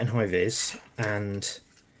that in high vis, and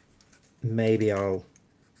maybe I'll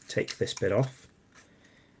take this bit off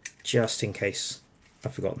just in case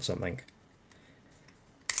I've forgotten something,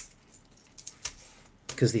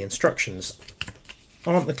 because the instructions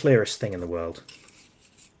aren't the clearest thing in the world.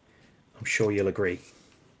 I'm sure you'll agree.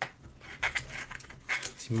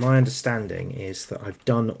 See, my understanding is that I've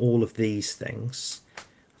done all of these things.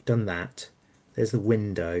 I've done that. There's the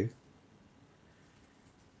window.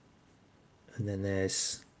 And then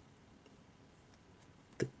there's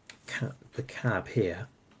the cab here.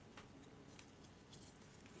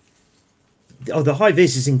 Oh, the high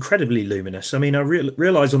vis is incredibly luminous. I mean, I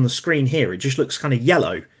realise on the screen here it just looks kind of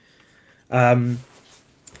yellow. But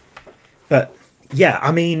yeah,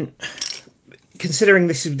 I mean, considering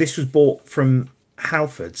this was bought from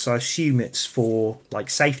Halfords, I assume it's for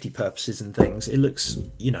like safety purposes and things. It looks,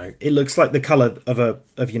 it looks like the colour of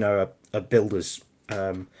a builder's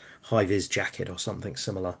high vis jacket or something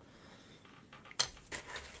similar.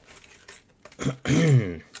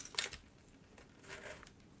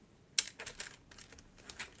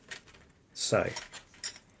 So,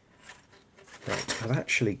 right, I've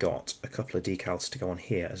actually got a couple of decals to go on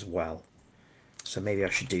here as well. So maybe I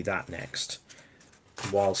should do that next,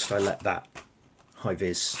 whilst I let that high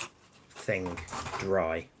vis thing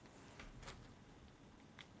dry.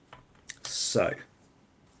 So,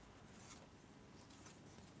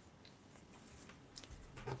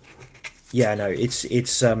 yeah, no,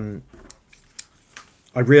 it's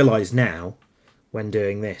I realise now when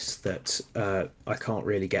doing this that I can't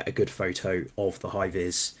really get a good photo of the high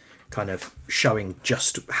vis kind of showing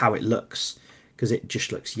just how it looks, because it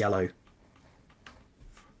just looks yellow.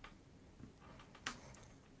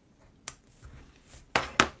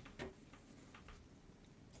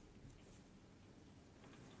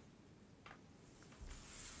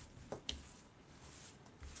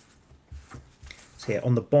 So yeah,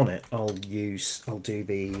 on the bonnet I'll do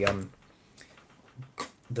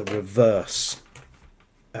the reverse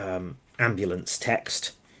ambulance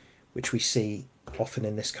text, which we see often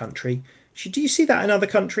in this country. Do you see that in other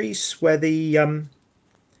countries where the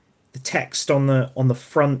text on the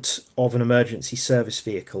front of an emergency service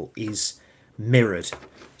vehicle is mirrored,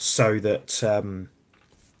 so that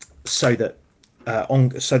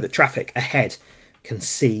traffic ahead can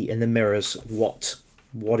see in the mirrors what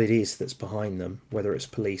it is that's behind them, whether it's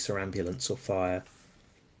police or ambulance or fire?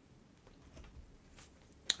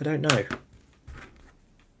 I don't know.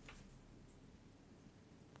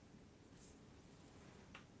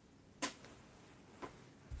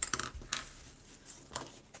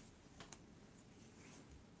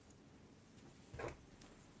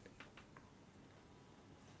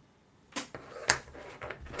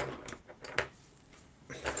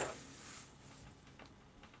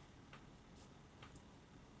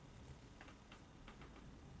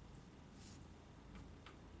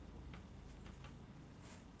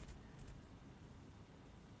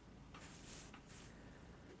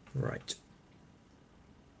 Right.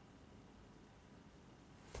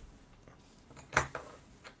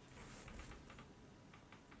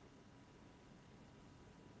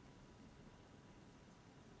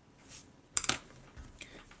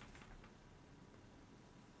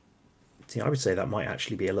 See, I would say that might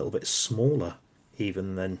actually be a little bit smaller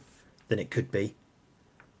even than it could be.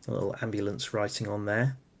 A little ambulance writing on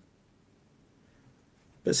there.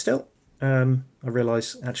 But still, I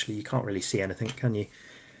realise actually you can't really see anything, can you?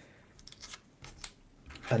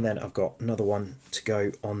 And then I've got another one to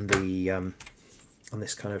go on the on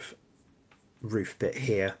this kind of roof bit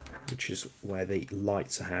here, which is where the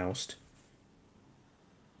lights are housed.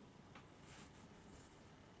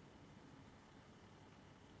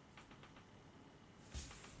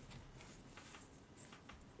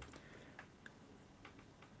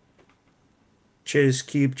 Cheers,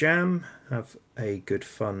 Cube Jam. Have a good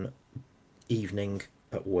fun evening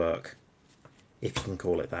at work, if you can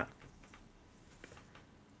call it that.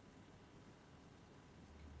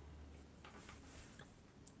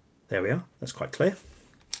 There we are, that's quite clear.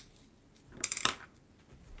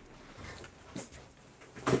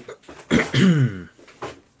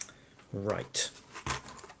 Right.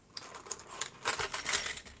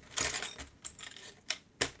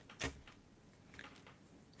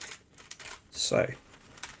 So,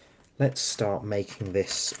 let's start making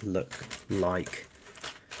this look like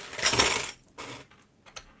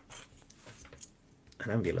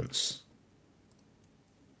an ambulance.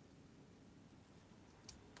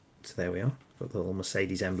 So there we are, got the little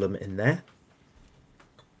Mercedes emblem in there.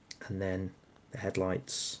 And then the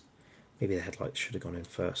headlights, maybe the headlights should have gone in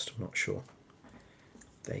first, I'm not sure.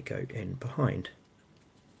 They go in behind.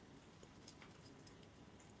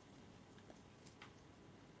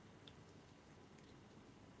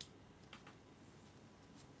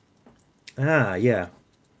 Ah, yeah.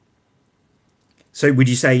 So would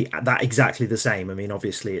you say that exactly the same? I mean,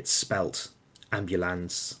 obviously it's spelt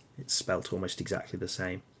ambulance. It's spelt almost exactly the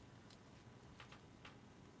same.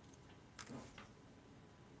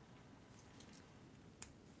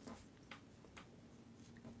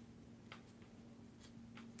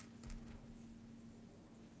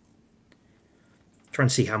 Trying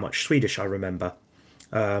to see how much Swedish I remember.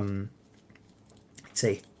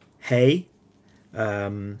 Say hey,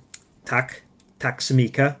 tack, tack så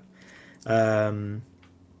mycket.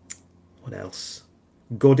 What else?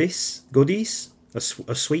 Goodies, a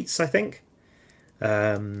sweets, I think.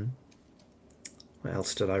 What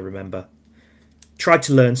else did I remember? Tried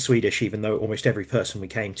to learn Swedish, even though almost every person we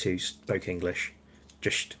came to spoke English.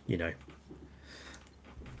 Just, you know.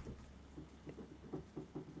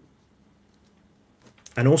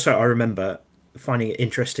 And also, I remember finding it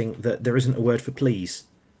interesting that there isn't a word for please.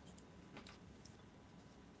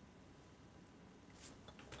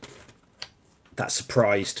 That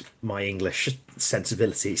surprised my English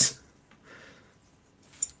sensibilities.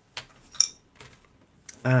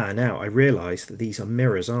 Ah, now I realise that these are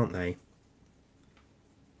mirrors, aren't they?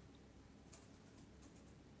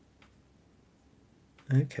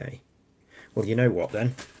 Okay. Well, you know what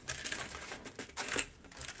then?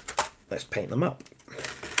 Let's paint them up.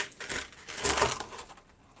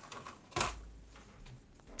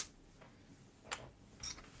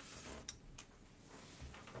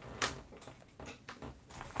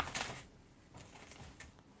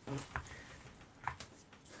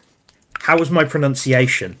 How was my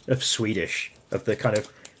pronunciation of Swedish, of the kind of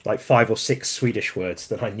like 5 or 6 Swedish words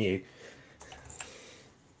that I knew?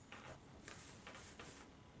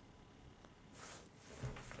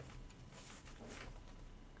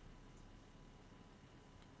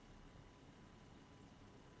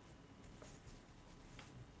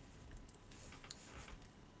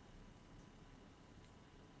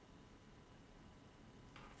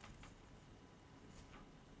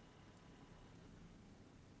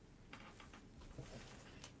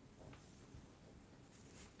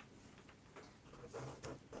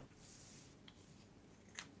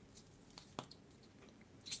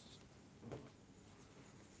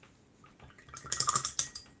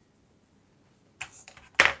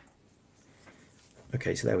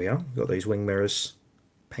 Okay, so there we are. We've got those wing mirrors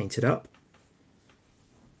painted up.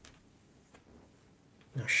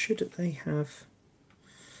 Now, should they have...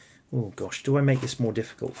 Oh gosh, do I make this more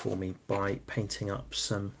difficult for me by painting up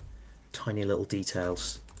some tiny little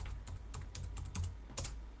details?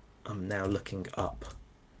 I'm now looking up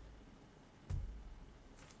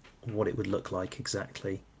what it would look like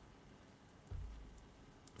exactly,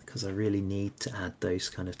 because I really need to add those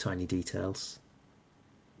kind of tiny details.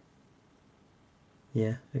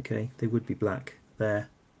 Yeah, okay, they would be black there.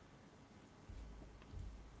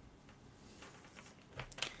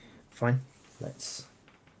 Fine, let's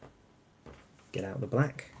get out the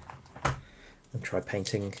black and try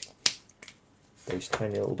painting those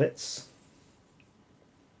tiny little bits.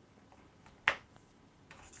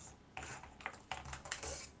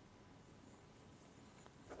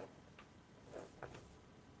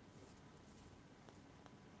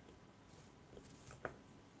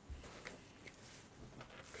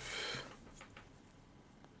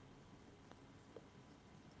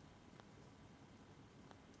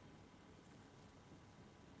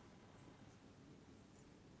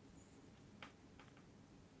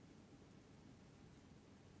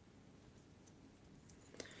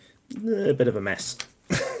 A bit of a mess.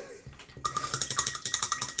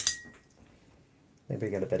 Maybe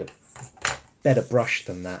get a better brush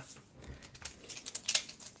than that.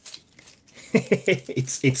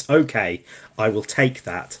 It's okay. I will take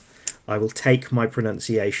that. I will take my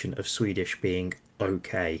pronunciation of Swedish being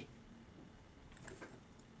okay.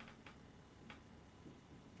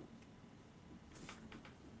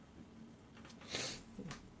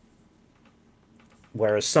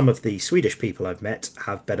 Whereas some of the Swedish people I've met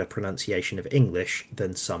have better pronunciation of English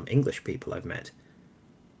than some English people I've met.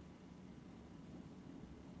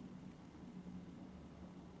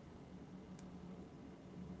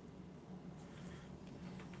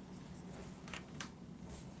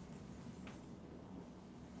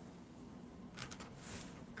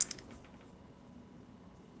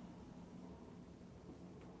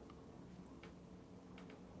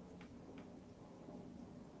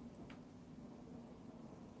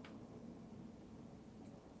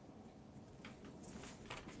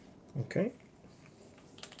 Okay.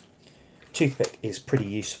 Toothpick is pretty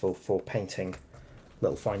useful for painting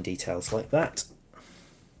little fine details like that.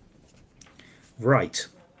 Right.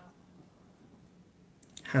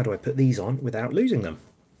 How do I put these on without losing them?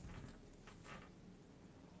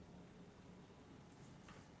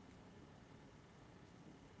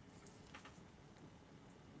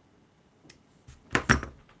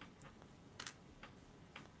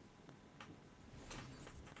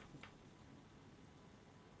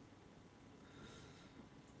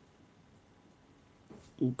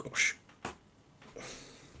 Oh gosh.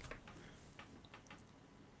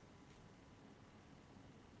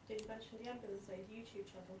 Did you mention the Ambulance Aid YouTube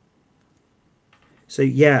channel? So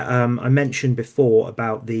yeah, I mentioned before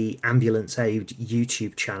about the Ambulance Aid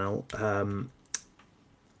YouTube channel.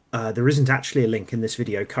 There isn't actually a link in this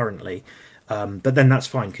video currently, but then that's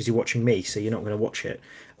fine because you're watching me, so you're not going to watch it.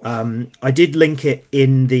 I did link it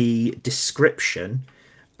in the description.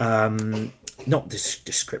 Not this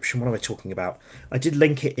description, what am I talking about? I did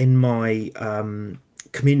link it in my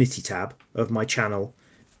community tab of my channel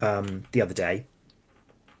the other day.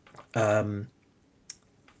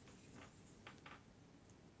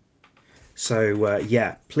 So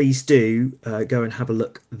yeah, please do go and have a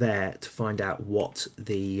look there to find out what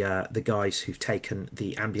the guys who've taken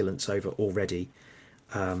the ambulance over already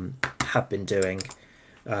have been doing.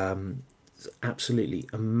 It's an absolutely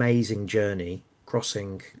amazing journey,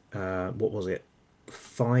 crossing what was it,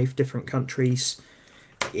 5 different countries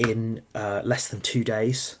in less than 2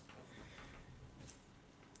 days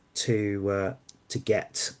to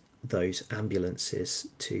get those ambulances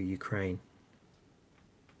to Ukraine.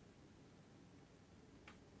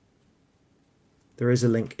 There is a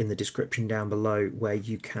link in the description down below where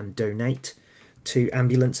you can donate to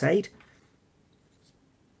Ambulance Aid.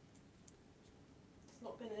 It's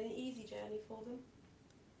not been an easy journey for them.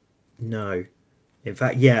 No. In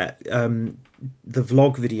fact, yeah, the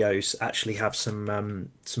vlog videos actually have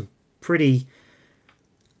some pretty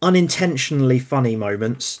unintentionally funny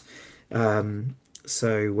moments.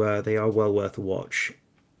 So they are well worth a watch.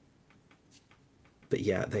 But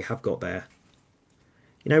yeah, they have got there.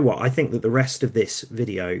 You know what, I think that the rest of this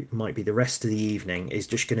video might be the rest of the evening is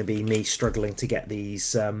just going to be me struggling to get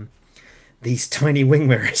these tiny wing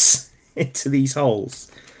mirrors into these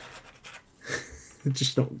holes.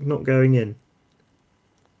 Just not going in.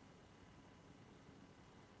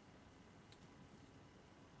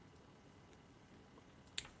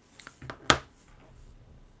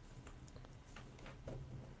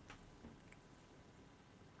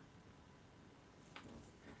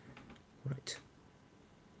 Right.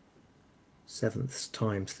 7th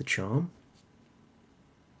time's the charm.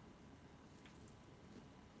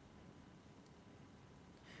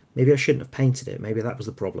 Maybe I shouldn't have painted it. Maybe that was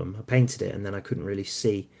the problem. I painted it and then I couldn't really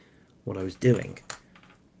see what I was doing.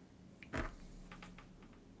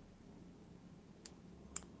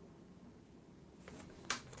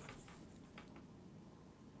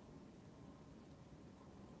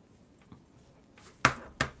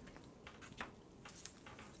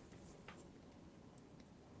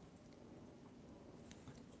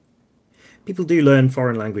 People do learn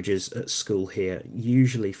foreign languages at school here,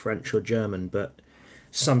 usually French or German, but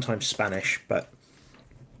sometimes Spanish, but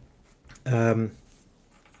not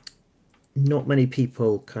many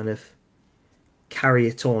people kind of carry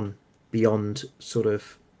it on beyond sort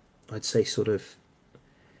of, I'd say sort of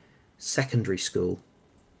secondary school.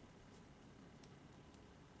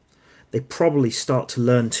 They probably start to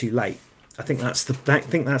learn too late. I think that's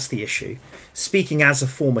the issue. Speaking as a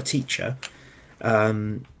former teacher,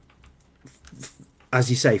 as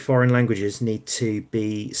you say, foreign languages need to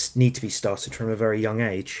be started from a very young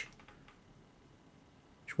age.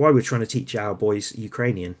 Which is why we're trying to teach our boys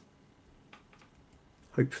Ukrainian.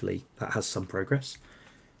 Hopefully that has some progress.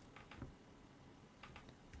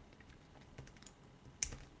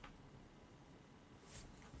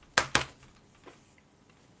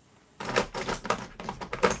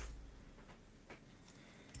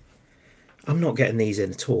 I'm not getting these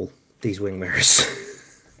in at all, these wing mirrors.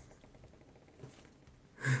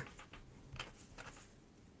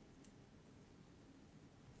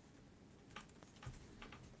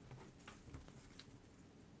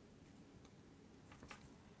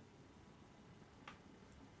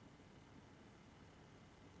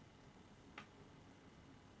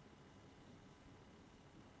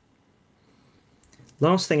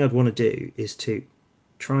 Last thing I'd want to do is to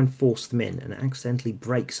try and force them in and accidentally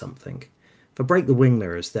break something. If I break the wing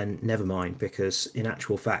mirrors, then never mind, because in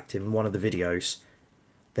actual fact, in one of the videos,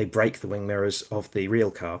 they break the wing mirrors of the real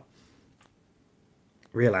car.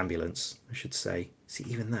 Real ambulance, I should say. See,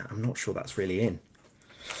 even that, I'm not sure that's really in.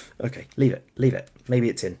 Okay, leave it, leave it. Maybe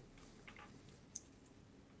it's in.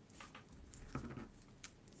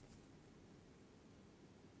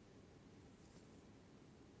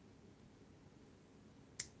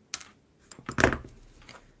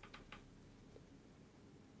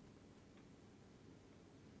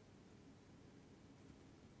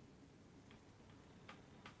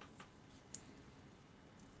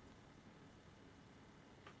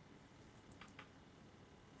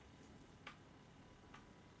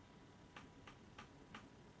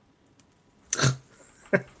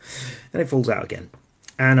 And it falls out again.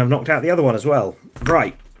 And I've knocked out the other one as well.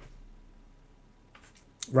 Right.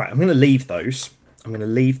 Right, I'm going to leave those. I'm going to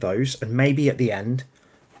leave those, and maybe at the end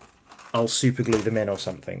I'll super glue them in or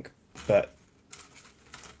something. But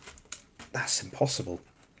that's impossible.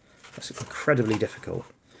 That's incredibly difficult.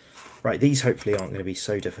 Right, these hopefully aren't going to be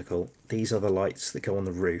so difficult. These are the lights that go on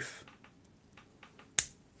the roof.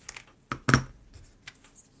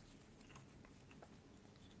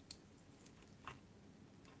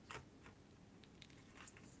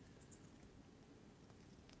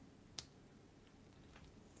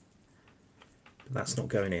 But that's not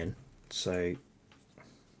going in, so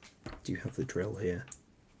I do have the drill here.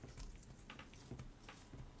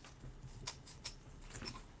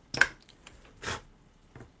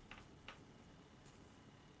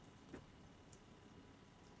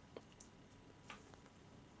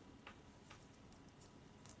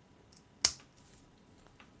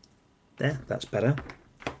 There, that's better.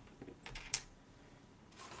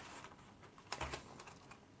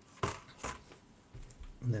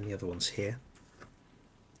 And then the other one's here.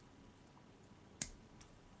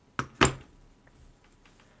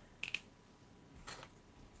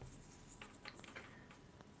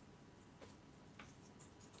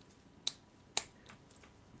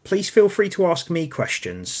 Please feel free to ask me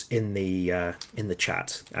questions in the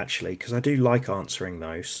chat, actually, because I do like answering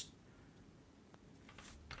those.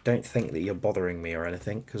 Don't think that you're bothering me or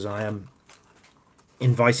anything, because I am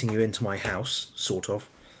inviting you into my house, sort of.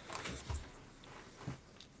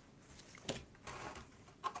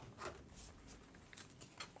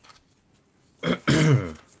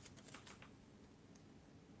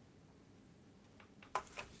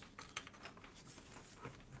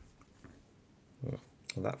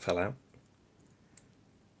 Well, that fell out.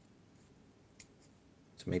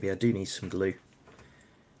 So maybe I do need some glue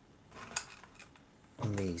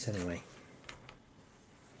on these anyway.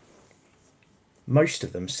 Most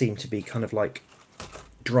of them seem to be kind of like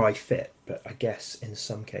dry fit, but I guess in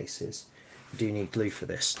some cases you do need glue for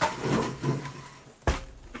this.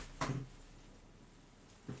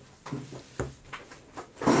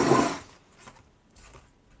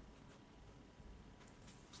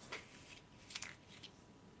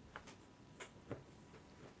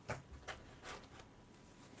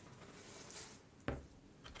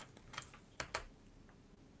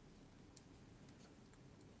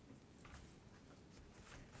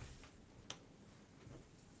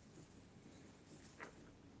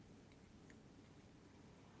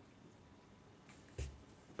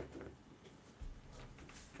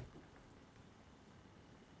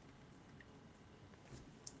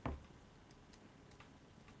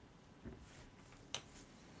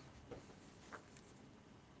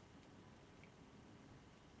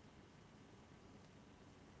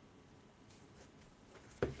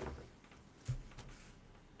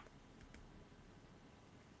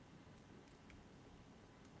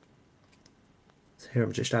 So here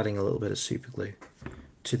I'm just adding a little bit of super glue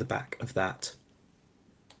to the back of that.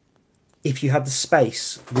 If you had the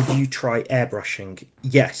space, would you try airbrushing?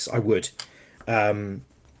 Yes, I would.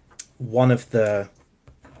 One of the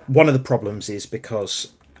problems is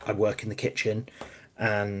because I work in the kitchen,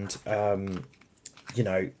 and you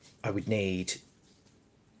know, I would need,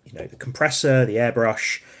 you know, the compressor, the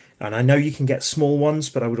airbrush, and I know you can get small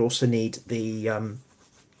ones, but I would also need the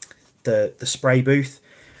spray booth.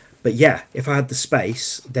 But yeah, if I had the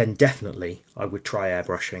space, then definitely I would try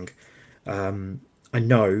airbrushing. I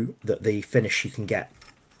know that the finish you can get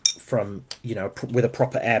from, you know, with a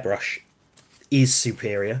proper airbrush is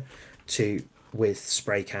superior to with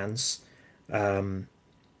spray cans. So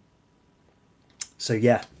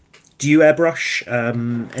yeah, do you airbrush?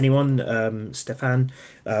 Anyone? Stefan,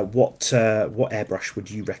 what airbrush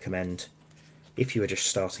would you recommend if you were just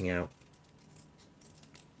starting out?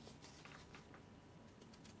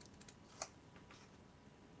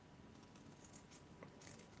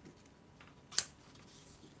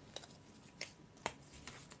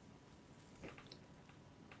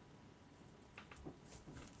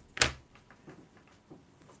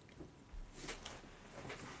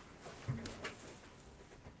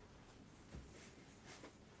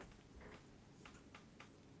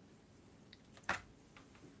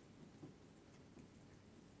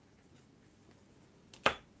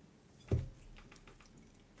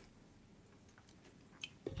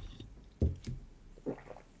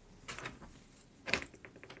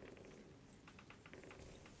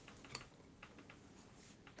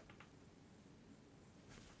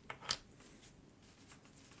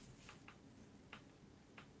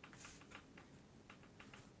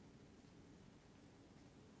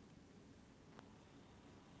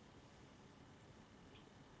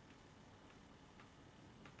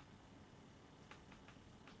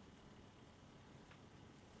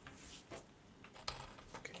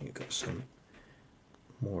 You've got some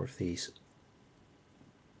more of these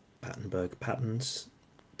Battenberg patterns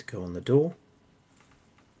to go on the door.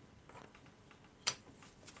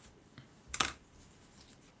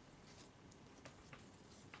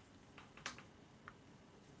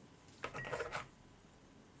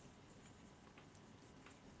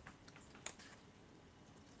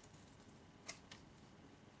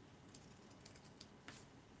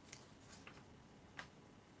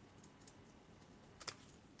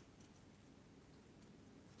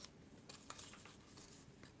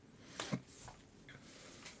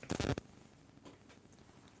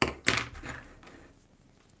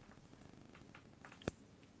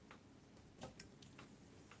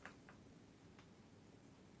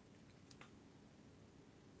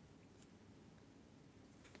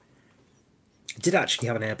 I did actually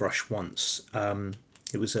have an airbrush once.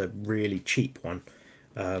 It was a really cheap one,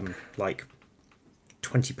 like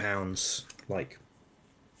 £20, like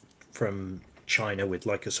from China, with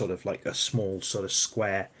like a sort of like a small sort of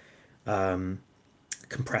square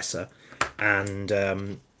compressor, and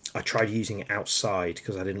I tried using it outside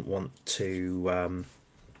because I didn't want to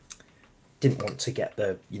get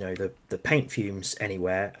the the paint fumes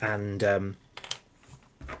anywhere, and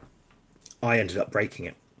I ended up breaking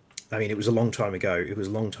it. I mean, it was a long time ago. It was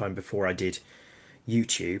a long time before I did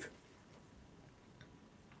YouTube.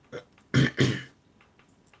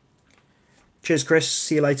 Cheers, Chris.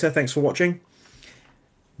 See you later. Thanks for watching.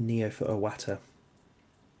 Neo for Owata.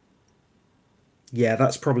 Yeah,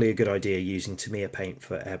 that's probably a good idea, using Tamiya paint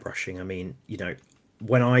for airbrushing. I mean, you know,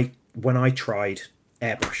 when I tried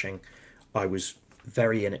airbrushing, I was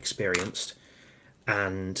very inexperienced,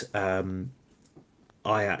 and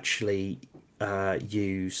I actually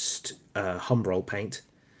used Humbrol paint,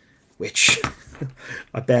 which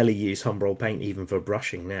I barely use Humbrol paint even for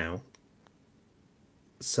brushing now.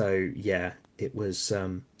 So yeah, it was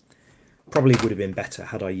probably would have been better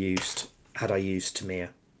had I used Tamiya.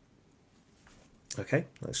 Okay,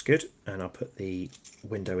 that's good, and I'll put the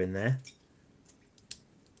window in there.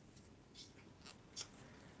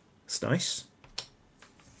 It's nice.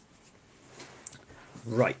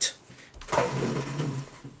 Right.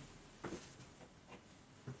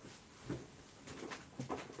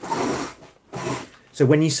 So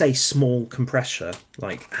when you say small compressor,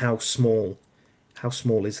 like how small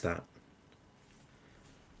is that?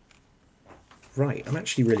 Right, I'm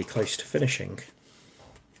actually really close to finishing.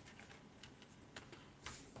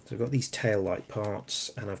 So I've got these tail light parts,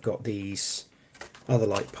 and I've got these other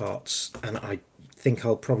light parts, and I think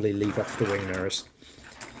I'll probably leave off the wing mirrors.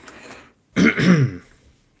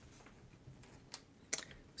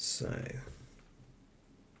 So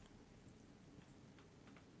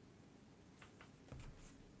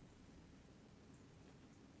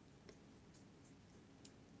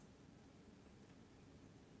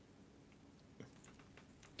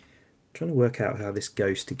trying to work out how this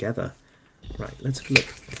goes together. Right, let's have a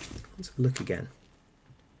look. Let's have a look again.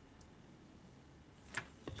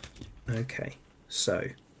 Okay, so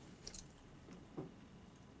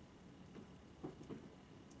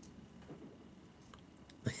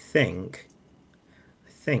I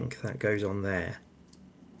think that goes on there.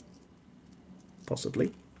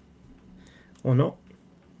 Possibly. Or not.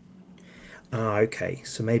 Ah, okay,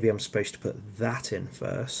 so maybe I'm supposed to put that in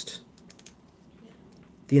first.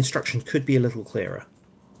 The instruction could be a little clearer.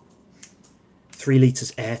 3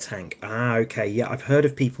 litres air tank. Ah, okay, yeah, I've heard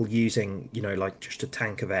of people using, you know, like just a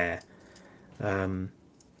tank of air.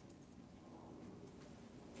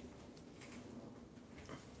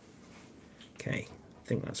 Okay, I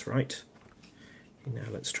think that's right. Now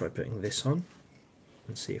let's try putting this on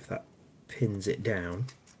and see if that pins it down.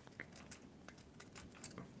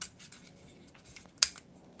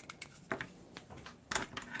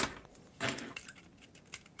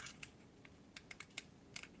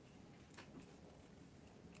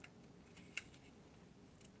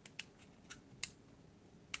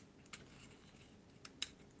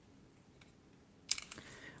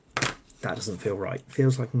 That doesn't feel right.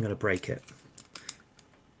 Feels like I'm going to break it.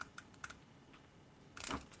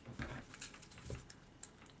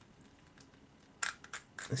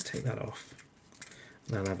 Let's take that off.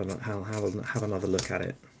 And I'll have another look at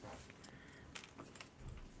it.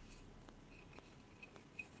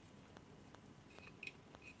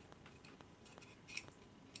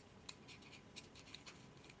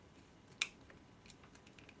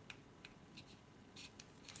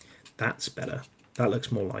 That's better. That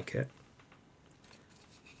looks more like it.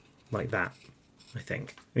 Like that, I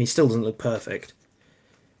think. I mean, it still doesn't look perfect.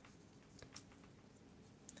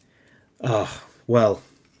 Oh, well,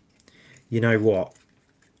 you know what?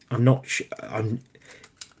 I'm not sure.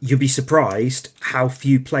 You'll be surprised how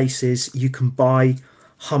few places you can buy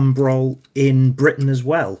Humbrol in Britain as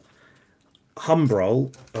well.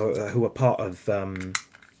 Humbrol, who are part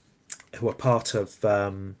of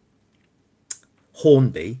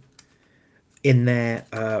Hornby, in their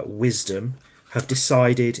wisdom, have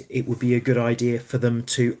decided it would be a good idea for them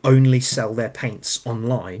to only sell their paints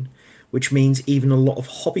online, which means even a lot of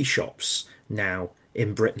hobby shops now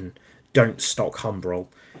in Britain don't stock Humbrol,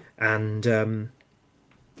 and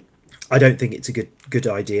I don't think it's a good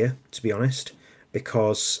idea, to be honest,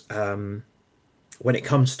 because when it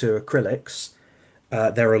comes to acrylics,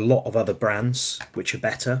 there are a lot of other brands which are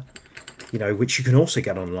better, you know, which you can also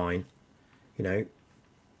get online, you know,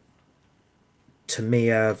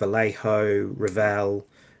 Tamiya, Vallejo, Revell,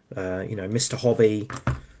 you know, Mr. Hobby.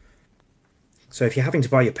 So if you're having to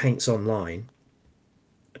buy your paints online,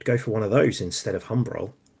 I'd go for one of those instead of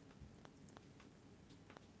Humbrol.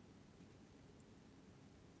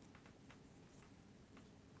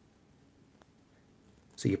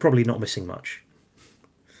 So you're probably not missing much.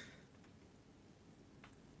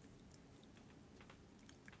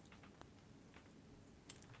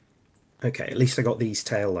 Okay, at least I got these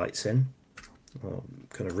tail lights in, or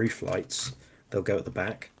kind of roof lights. They'll go at the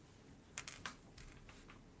back.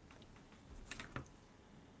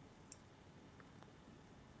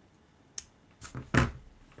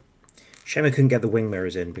 Shame I couldn't get the wing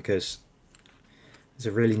mirrors in, because there's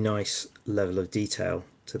a really nice level of detail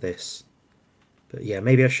to this. But yeah,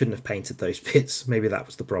 maybe I shouldn't have painted those bits. Maybe that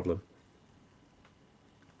was the problem.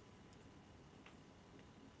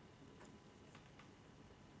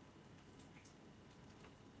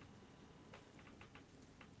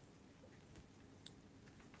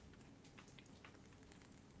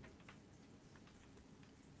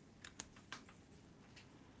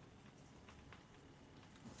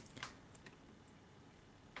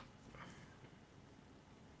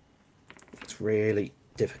 It's really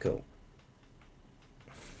difficult.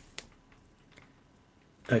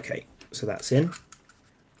 Okay, so that's in,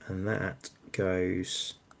 and that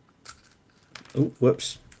goes, oh,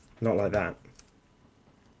 whoops, not like that.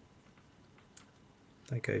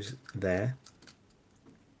 That goes there,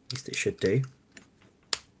 at least it should do.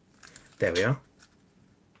 There we are.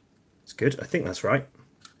 It's good, I think that's right.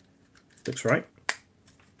 Looks right.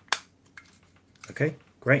 Okay,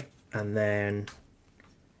 great, and then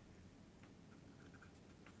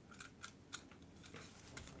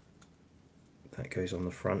that goes on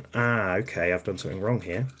the front. Ah, okay, I've done something wrong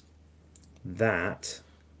here. That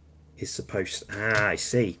is supposed to, I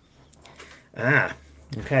see. Ah,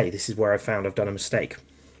 okay, this is where I found I've done a mistake.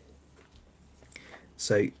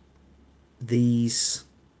 So these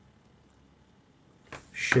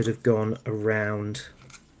should have gone around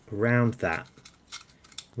that.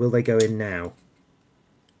 Will they go in now?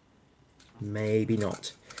 Maybe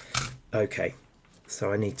not. Okay,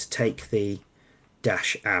 so I need to take the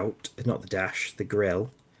dash out, not the dash, the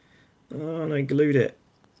grill. Oh, and I glued it.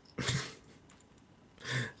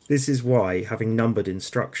 This is why having numbered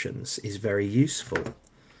instructions is very useful,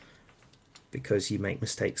 because you make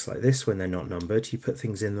mistakes like this when they're not numbered. You put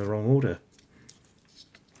things in the wrong order.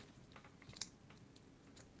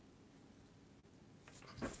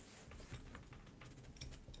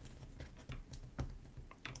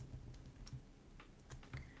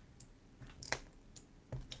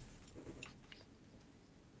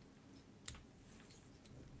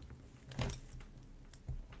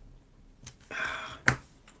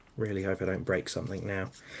 Really hope I don't break something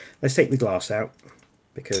now. Let's take the glass out,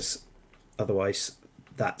 because otherwise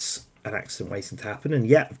that's an accident waiting to happen. And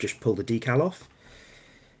yeah, I've just pulled the decal off.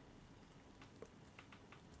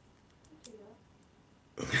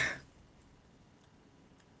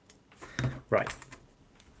 Right.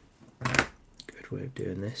 Good way of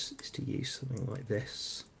doing this is to use something like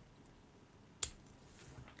this.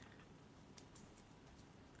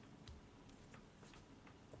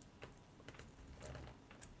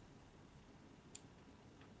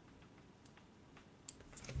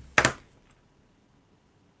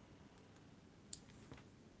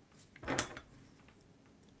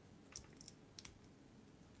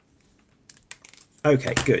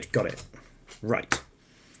 Okay, good, got it. Right.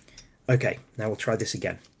 Okay, now we'll try this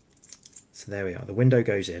again. So there we are, the window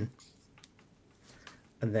goes in,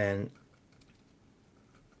 and then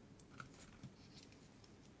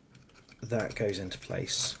that goes into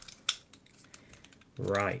place.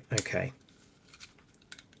 Right, okay.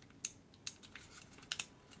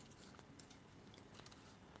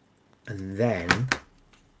 And then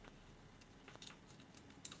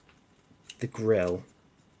the grill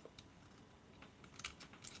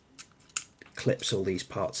clips all these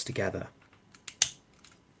parts together.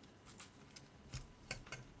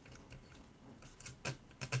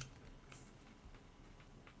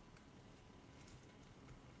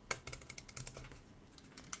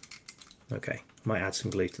 Okay, might add some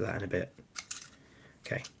glue to that in a bit.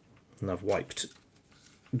 Okay, and I've wiped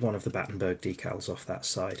one of the Battenberg decals off that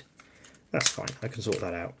side. That's fine, I can sort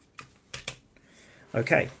that out.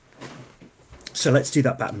 Okay, so let's do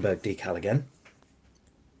that Battenberg decal again.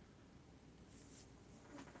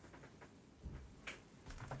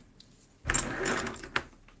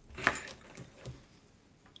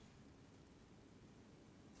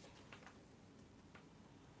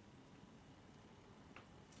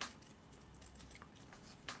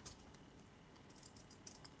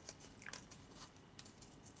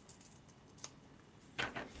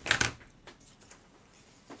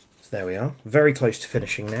 There we are, very close to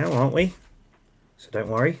finishing now, aren't we? So don't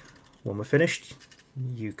worry, when we're finished,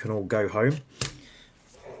 you can all go home.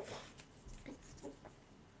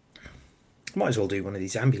 Might as well do one of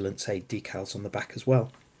these ambulance aid decals on the back as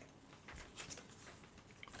well,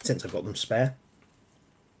 since I've got them spare.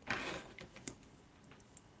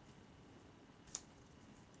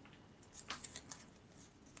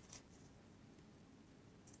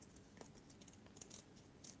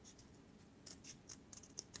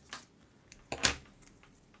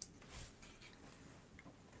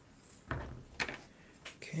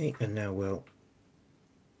 Okay, and now we'll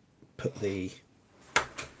put the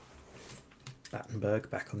Battenberg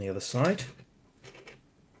back on the other side.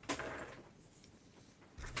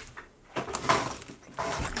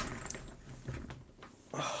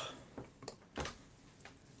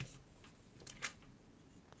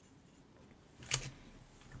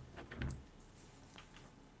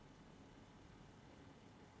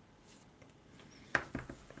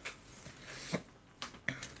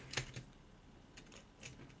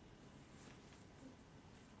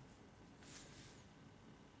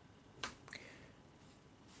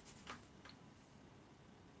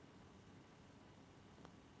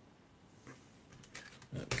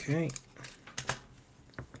 Okay.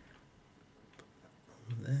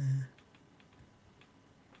 There.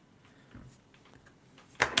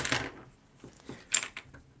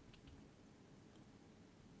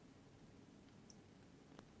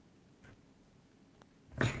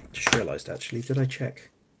 Just realised actually, did I check?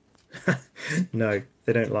 No,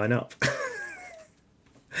 they don't line up.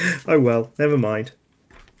 Oh well, never mind.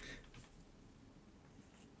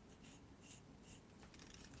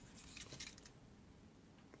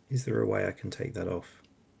 Is there a way I can take that off?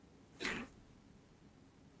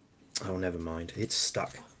 Oh, never mind. It's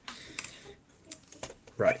stuck.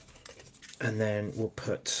 Right. And then we'll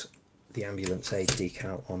put the ambulance aid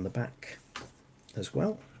decal on the back as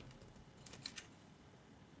well.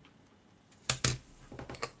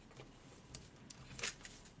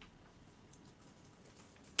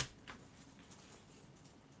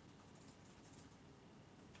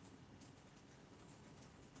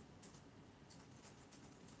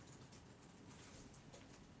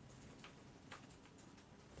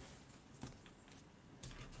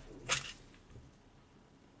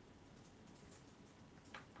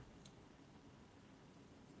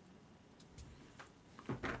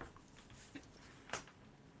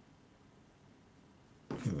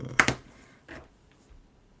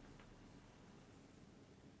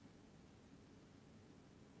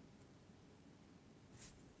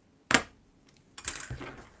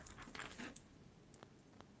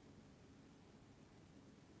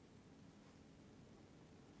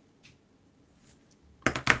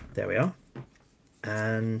 There we are.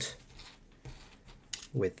 And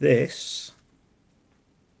with this,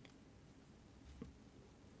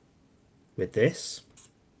 and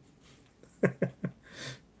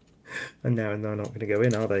now they're not going to go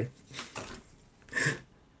in, are they?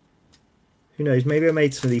 Who knows, maybe I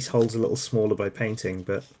made some of these holes a little smaller by painting,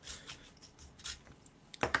 but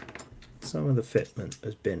some of the fitment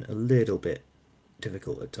has been a little bit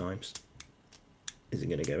difficult at times. Is it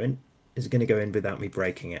going to go in? Is it going to go in without me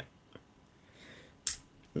breaking it?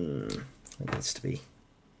 It needs to be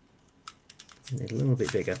a little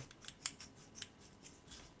bit bigger.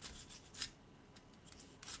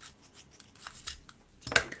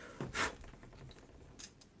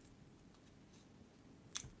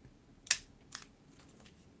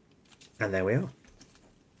 And there we are.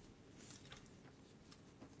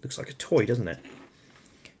 Looks like a toy, doesn't it?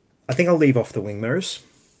 I think I'll leave off the wing mirrors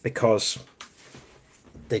because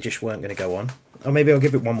they just weren't going to go on. Or maybe I'll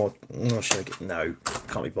give it one more. Oh, should I get, no,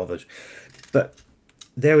 can't be bothered. But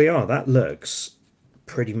there we are. That looks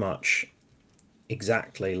pretty much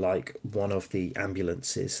exactly like one of the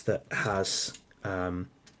ambulances that has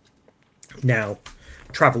now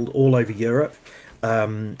travelled all over Europe.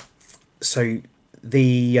 So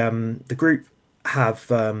the group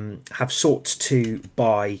have sought to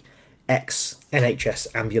buy X NHS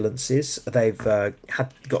ambulances. They've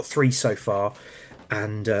got 3 so far,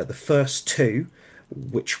 and the first 2,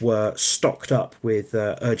 which were stocked up with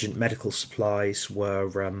urgent medical supplies,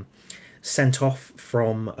 were sent off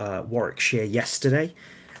from Warwickshire yesterday,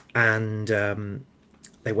 and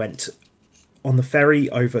they went on the ferry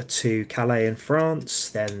over to Calais in France,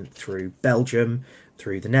 then through Belgium,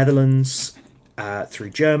 through the Netherlands,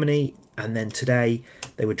 through Germany, and then today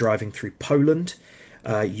they were driving through Poland.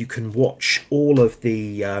 You can watch all of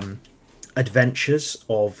the adventures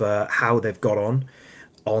of how they've got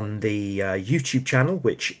on the YouTube channel,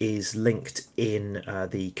 which is linked in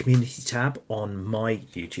the community tab on my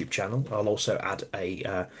YouTube channel. I'll also add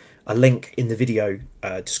a link in the video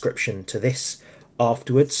description to this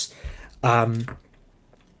afterwards.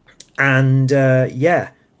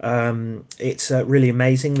 It's really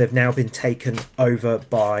amazing. They've now been taken over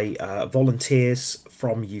by volunteers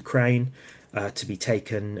from Ukraine to be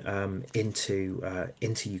taken into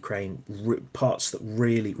Ukraine, parts that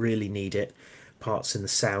really need it, parts in the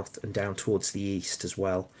south and down towards the east as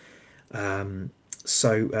well. If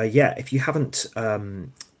you haven't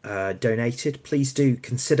donated, please do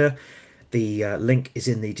consider. The link is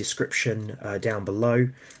in the description down below.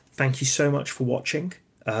 Thank you so much for watching.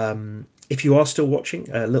 If you are still watching,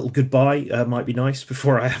 a little goodbye might be nice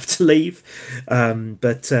before I have to leave.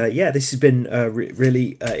 This has been a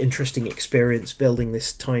really interesting experience building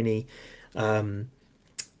this tiny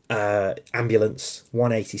ambulance,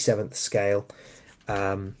 1/87th scale.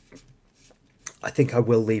 I think I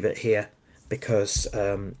will leave it here because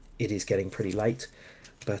it is getting pretty late.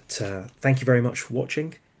 But thank you very much for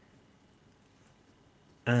watching,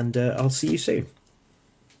 and I'll see you soon.